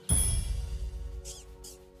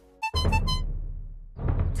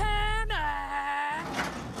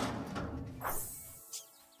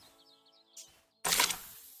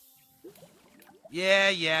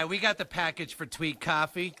 Yeah, we got the package for Tweet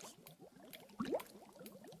Coffee.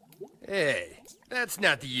 Hey, that's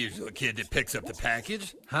not the usual kid that picks up the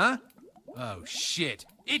package. Huh? Oh, shit.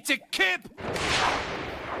 It's a Kip!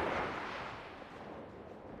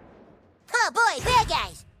 Oh boy, bad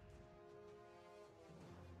guys!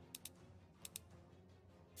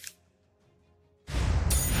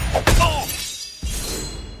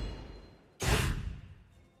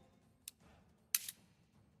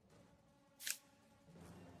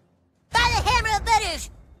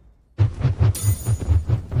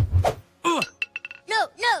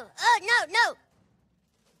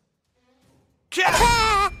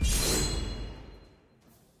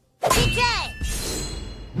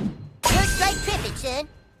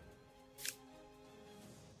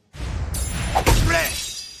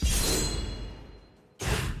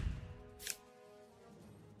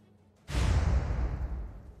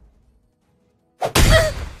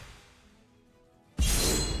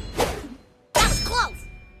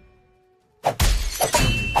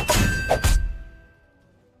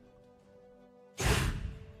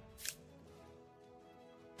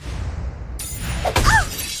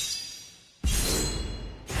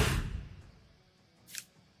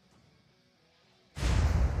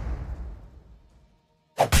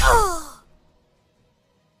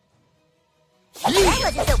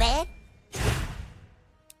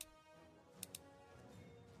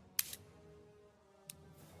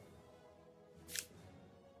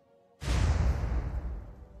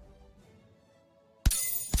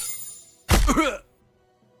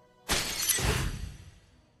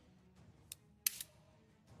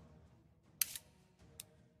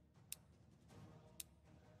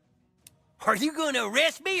 Are you gonna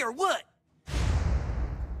arrest me or what?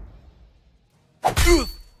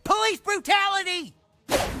 Police brutality!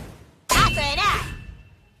 Eye for an eye.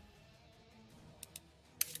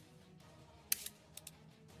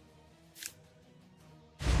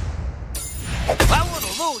 I want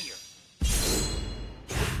a lawyer.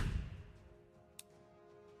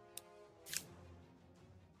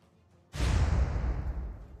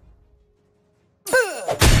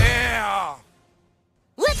 Yeah!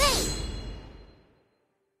 Whoopee!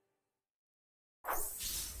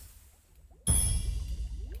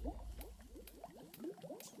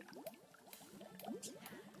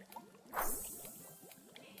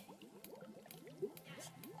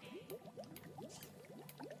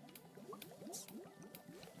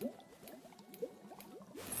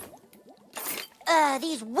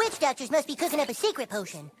 These witch doctors must be cooking up a secret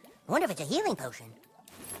potion. I wonder if it's a healing potion.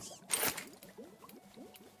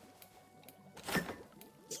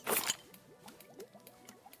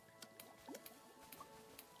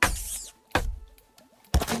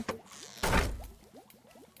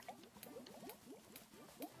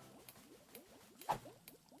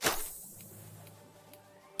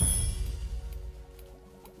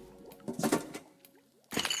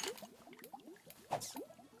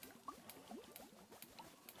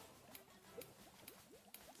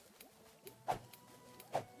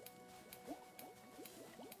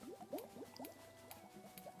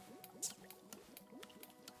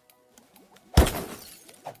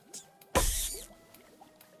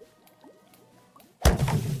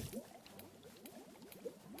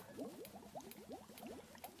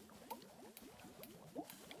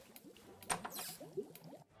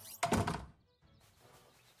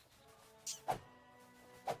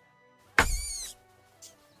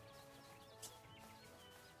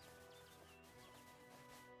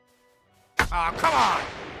 Oh, come on!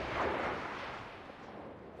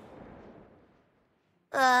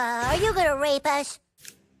 Are you gonna rape us?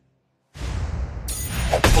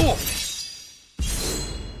 Oh.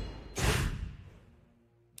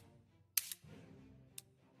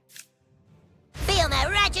 Feel my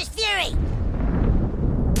righteous fury!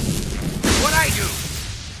 What'd I do?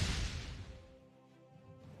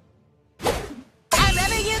 I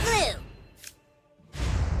rubber you glue!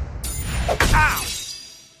 Ow!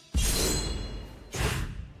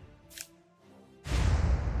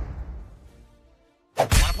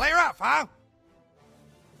 Wanna play rough, huh?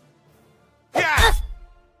 Yeah!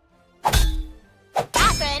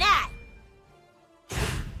 Eye for an eye!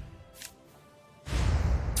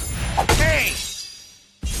 Hey!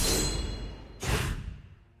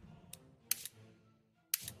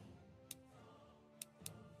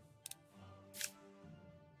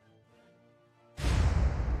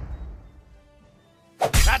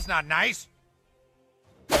 That's not nice.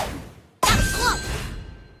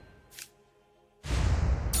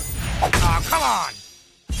 Oh, come on!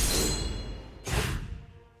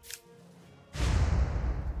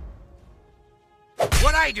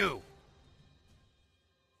 What'd I do?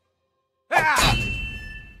 Ah!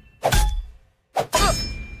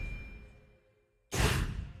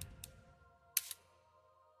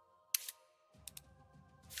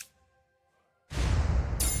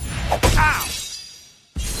 Ow!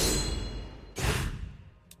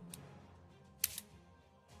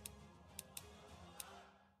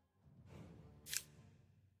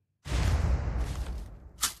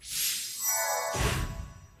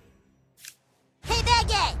 Hey, bad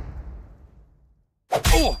guy!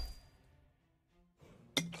 Oh!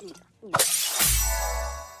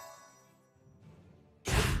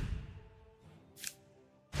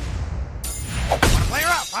 Wanna play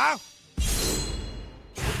rough, huh?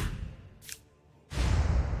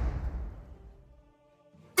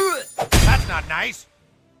 That's not nice.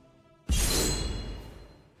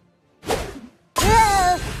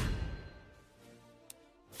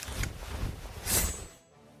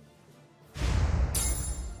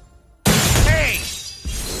 Hey!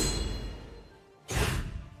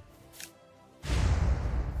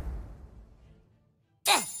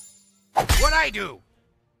 What'd I do?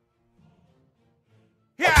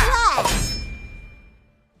 Yeah! Ow!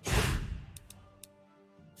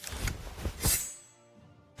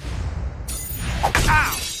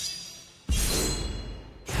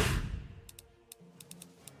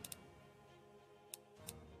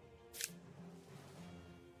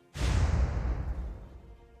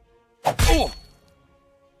 Oh!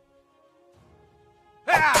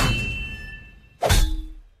 Ah!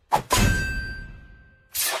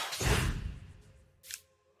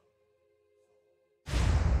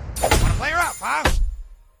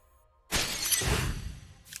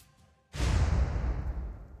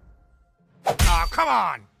 come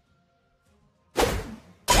on!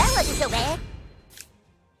 That wasn't so bad.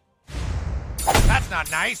 That's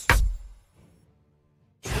not nice.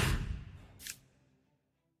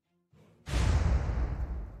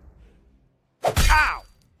 Ow!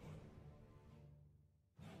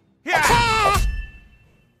 Yeah!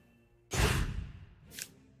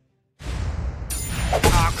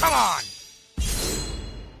 Oh, come on!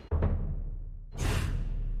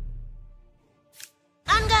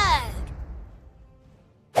 On guard!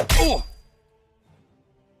 Oh!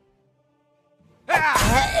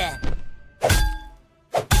 Ah!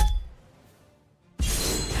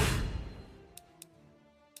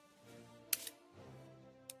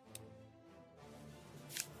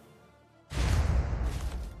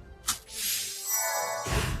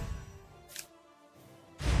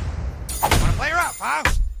 Wanna play her up, huh?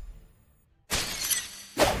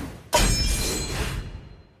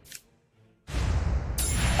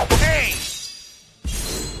 Hey!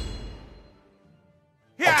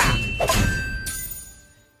 Yeah!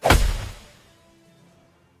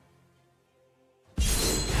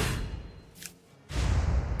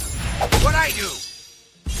 What'd I do?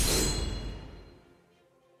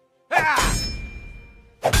 Ah!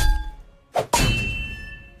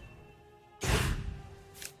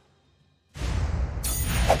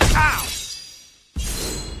 Ow!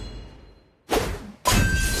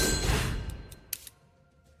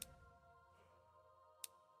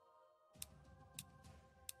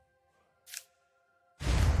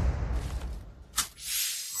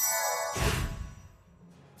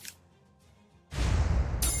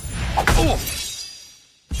 Oh!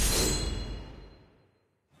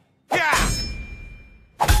 Yeah!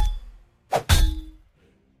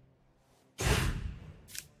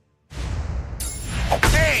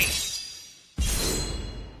 Hey!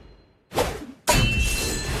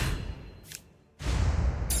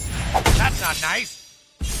 That's not nice.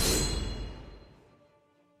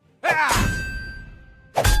 Ah!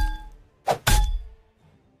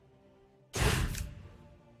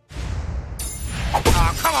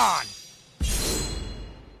 Oh, come on!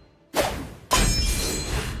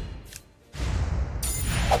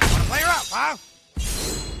 Wanna play her up, huh?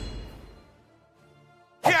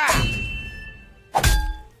 Yeah!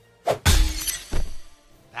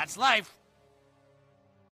 That's life.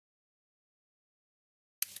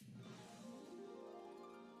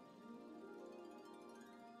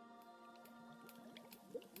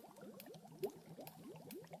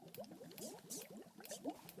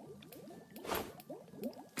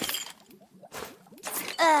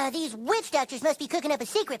 These witch doctors must be cooking up a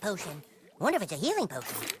secret potion. Wonder if it's a healing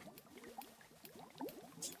potion.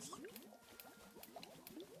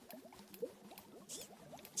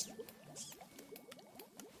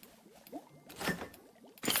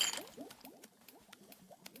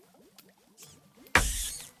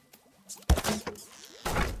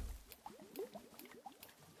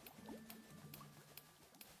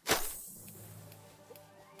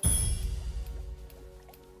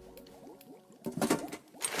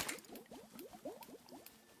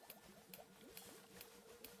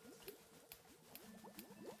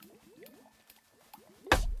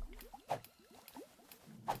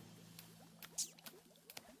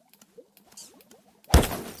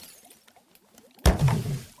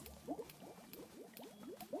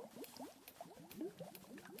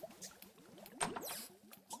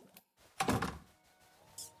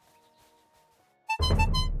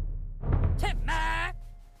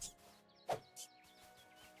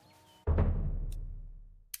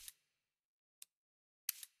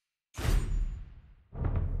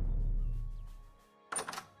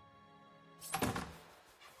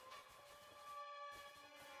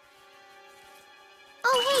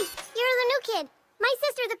 Oh, hey, you're the new kid. My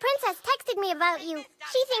sister, the princess, texted me about you.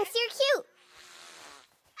 She thinks you're cute.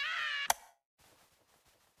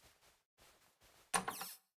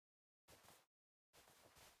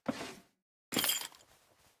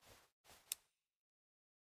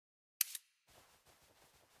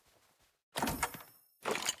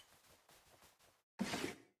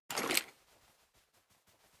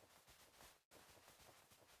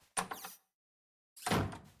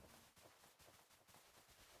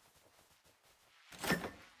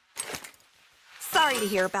 Sorry to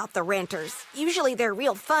hear about the renters. Usually they're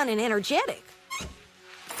real fun and energetic.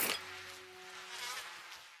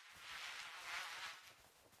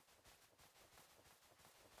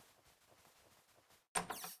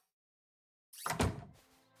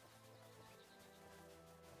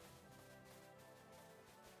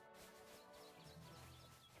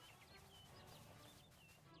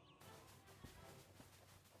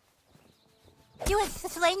 You have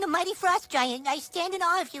slain the mighty frost giant. I stand in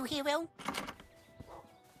awe of you, hero.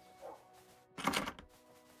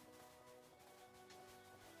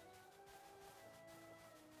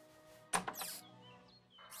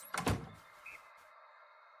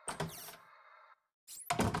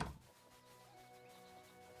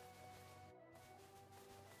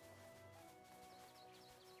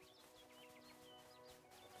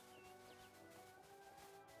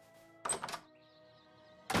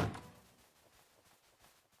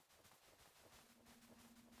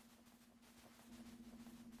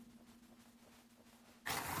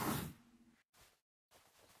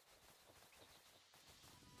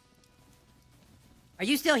 Are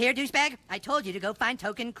you still here, douchebag? I told you to go find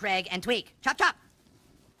Token, Craig, and Tweak. Chop, chop!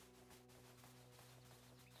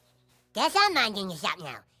 Guess I'm minding the shop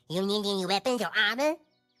now. You need any weapons or armor?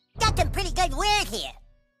 Got some pretty good wares here.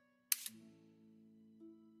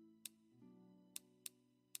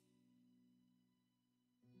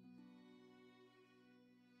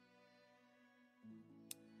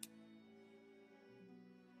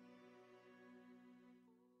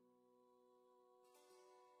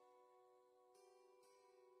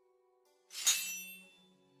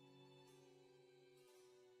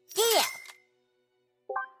 Deal!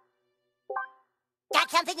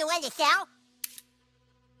 Got something you want to sell?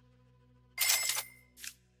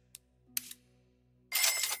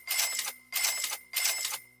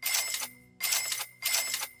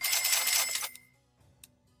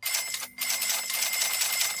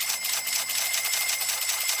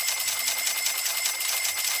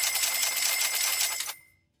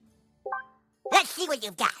 Let's see what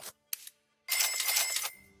you've got.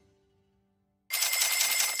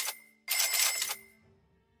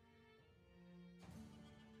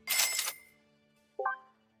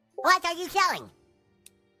 What are you selling?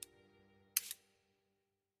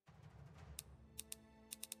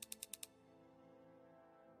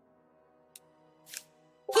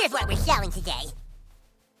 Here's what we're selling today.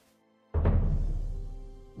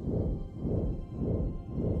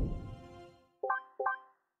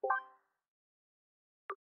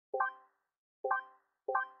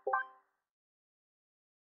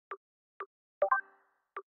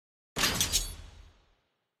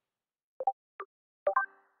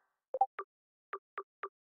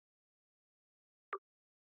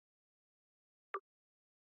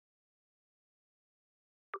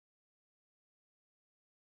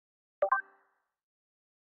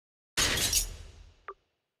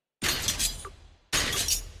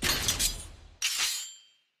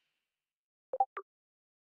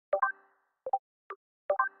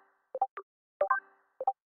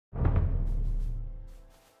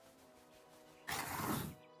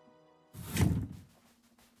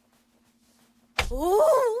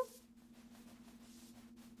 Ooh!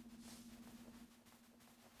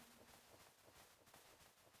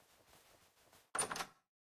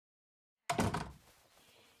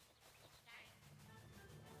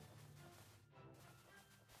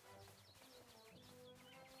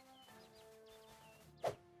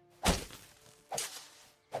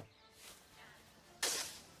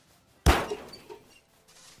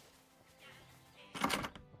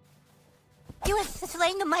 You have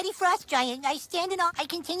slain the mighty frost giant. I stand in awe. I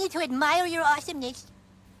continue to admire your awesomeness.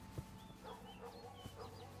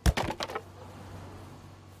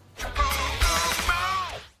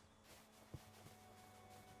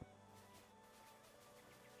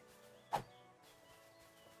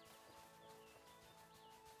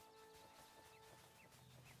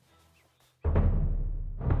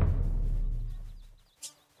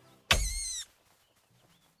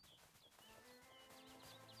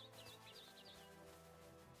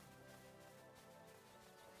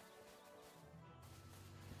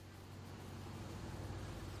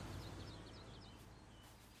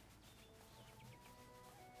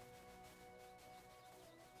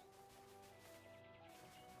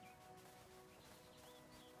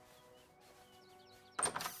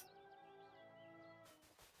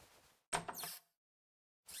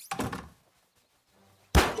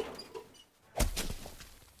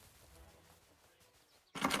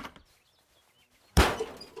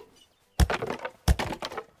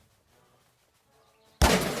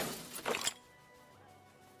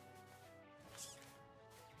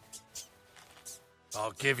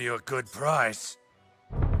 I'll give you a good price.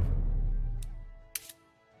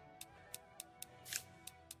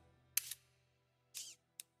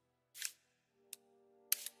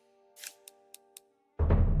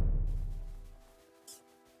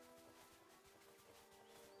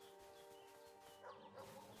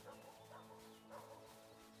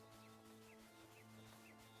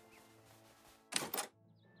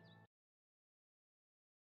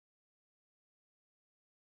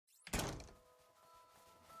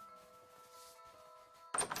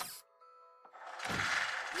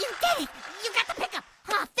 You did it! You got the pickup!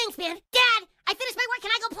 Oh, thanks, man. Dad, I finished my work. Can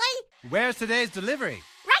I go play? Where's today's delivery?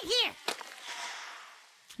 Right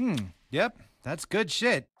here! Yep, that's good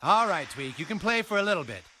shit. All right, Tweak, you can play for a little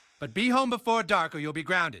bit. But be home before dark or you'll be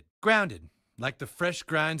grounded. Grounded, like the fresh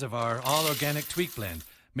grinds of our all-organic Tweak blend,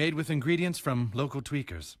 made with ingredients from local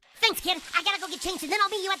tweakers. Thanks, kid. I gotta go get changed, and then I'll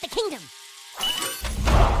meet you at the kingdom.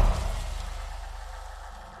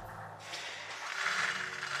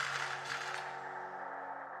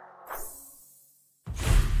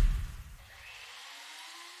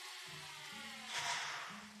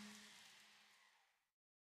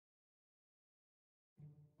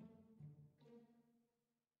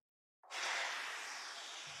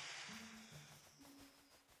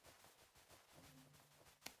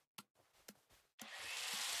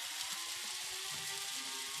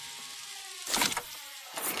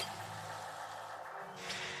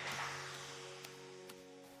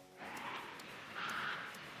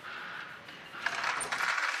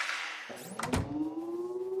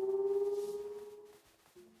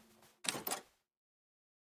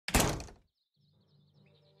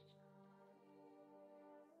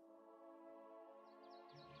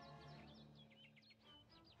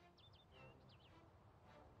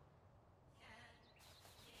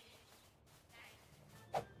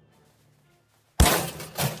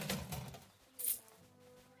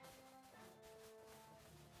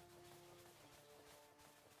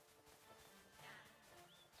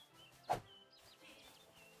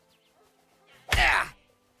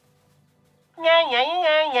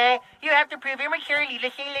 have to prove immaturity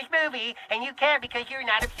to see this movie, and you can't because you're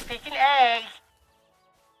not of sufficient age.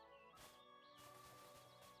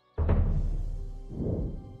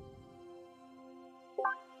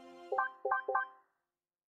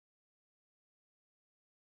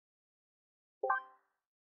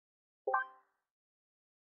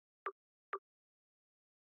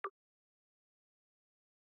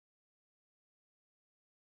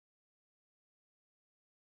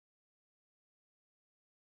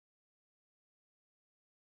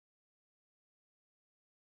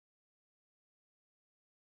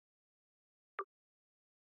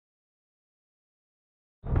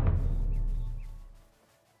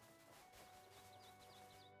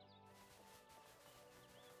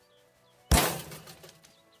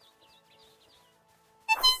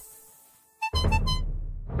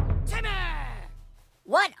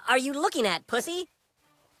 What are you looking at, pussy?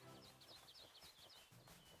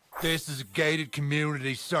 This is a gated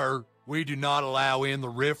community, sir. We do not allow in the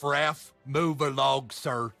riffraff. Move along,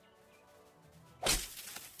 sir.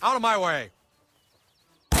 Out of my way!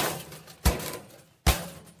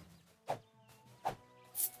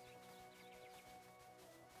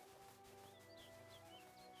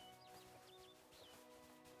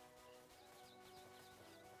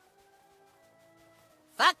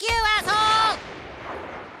 Fuck you, asshole!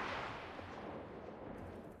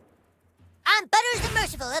 I'm Butters the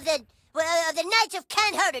Merciful of the Knights of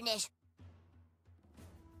Canherderness.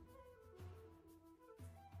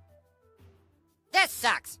 This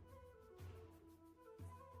sucks.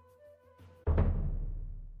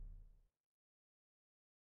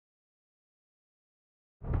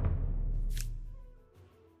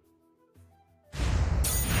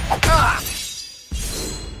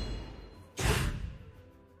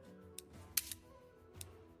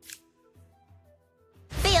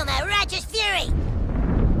 Feel my righteous fury!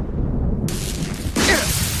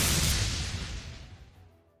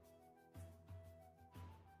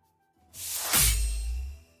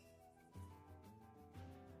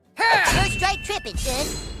 You're straight tripping, son.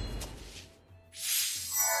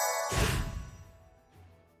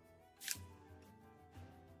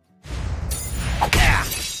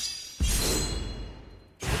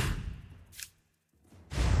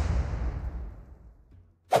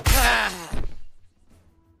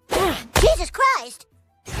 Jesus Christ!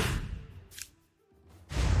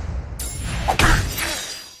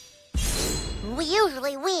 We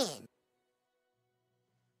usually win.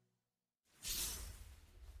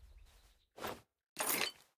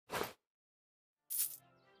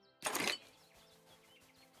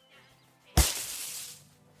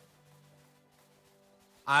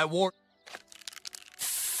 I warn.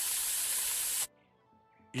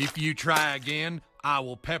 If you try again, I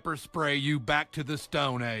will pepper spray you back to the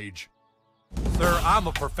Stone Age. Sir, I'm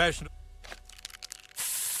a professional.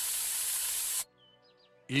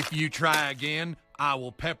 If you try again, I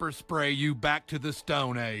will pepper spray you back to the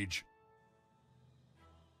Stone Age.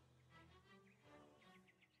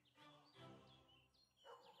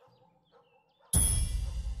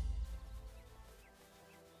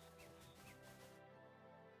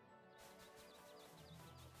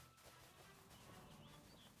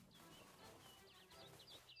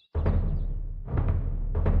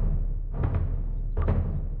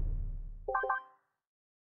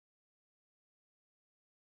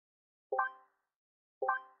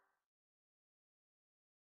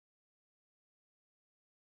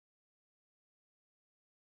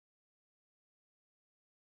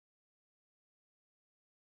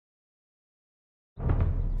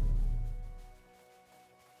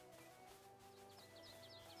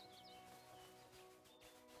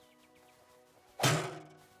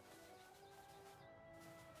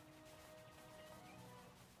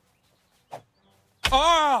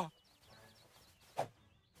 Ah!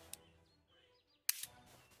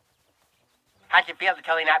 How'd you feel to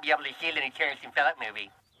totally not be able to shield any Terrence and Phillip movie?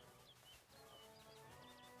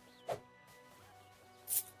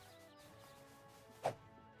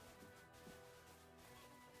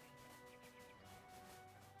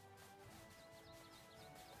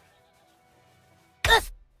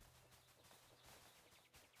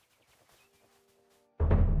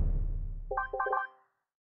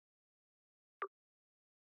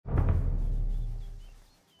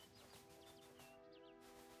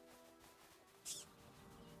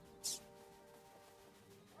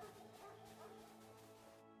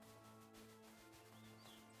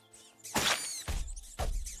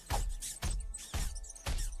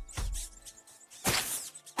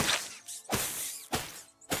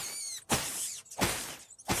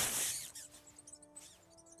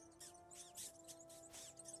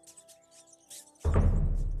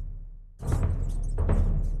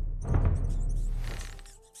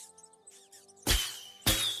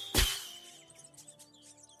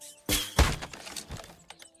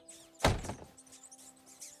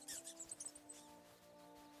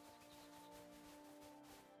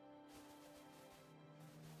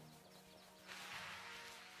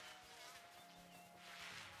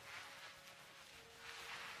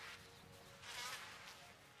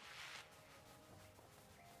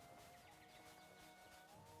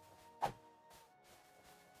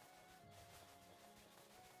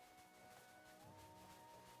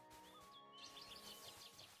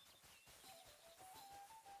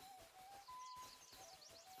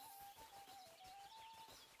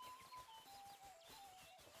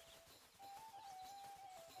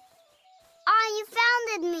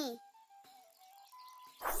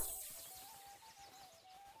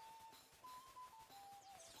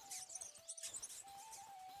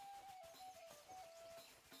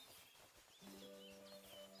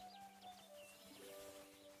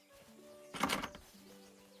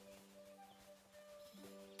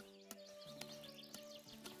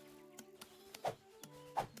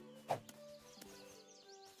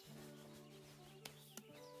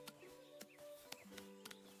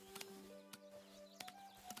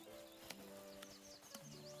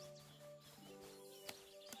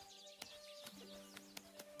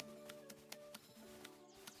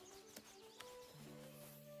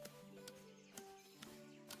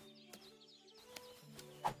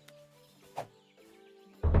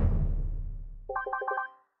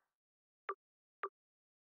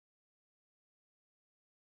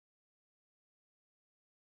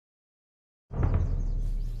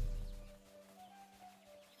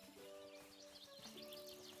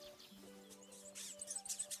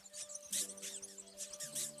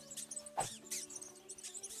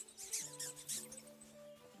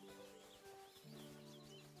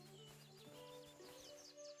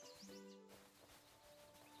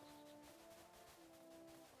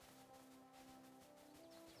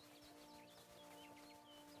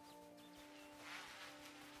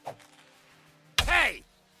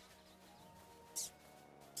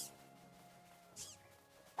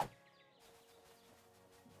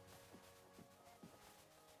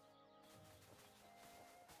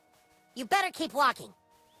 You better keep walking.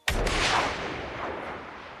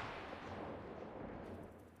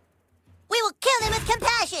 We will kill them with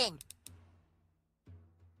compassion!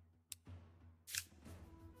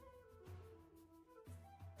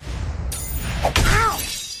 Ow!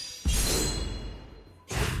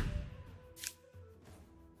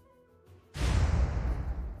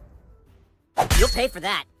 You'll pay for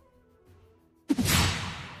that.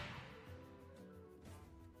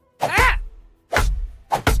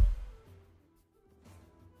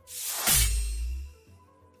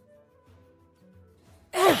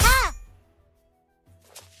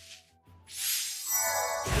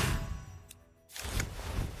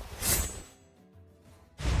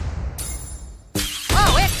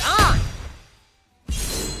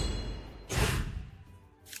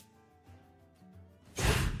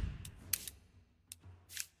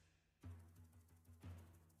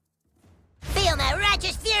 Feel my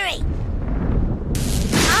righteous fury!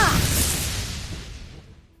 Ah!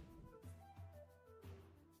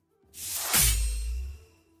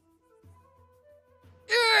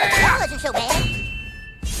 That wasn't so bad.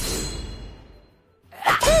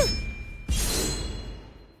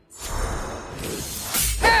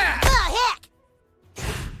 Oh, heck!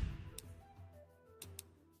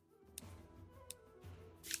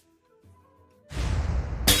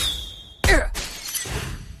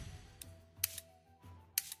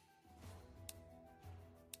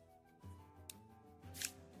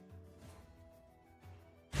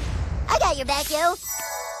 I got your back, yo.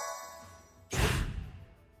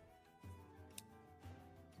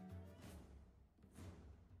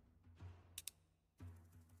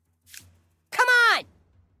 Come on!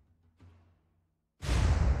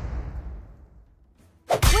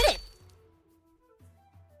 Quit it!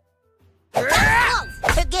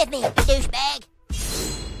 Close. Forgive me, douchebag.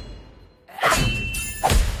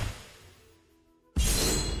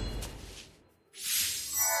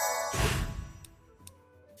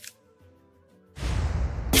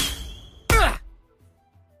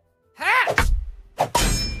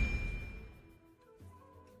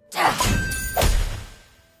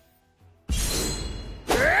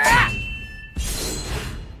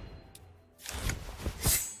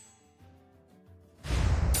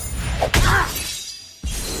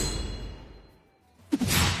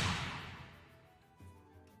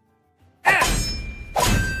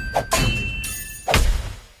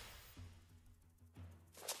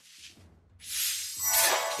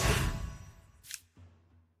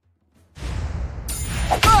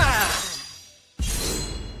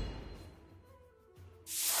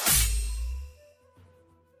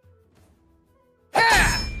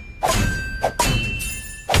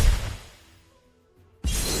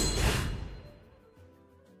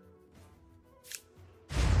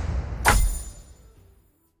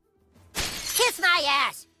 Kiss my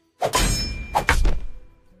ass!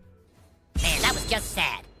 Man, that was just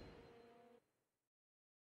sad.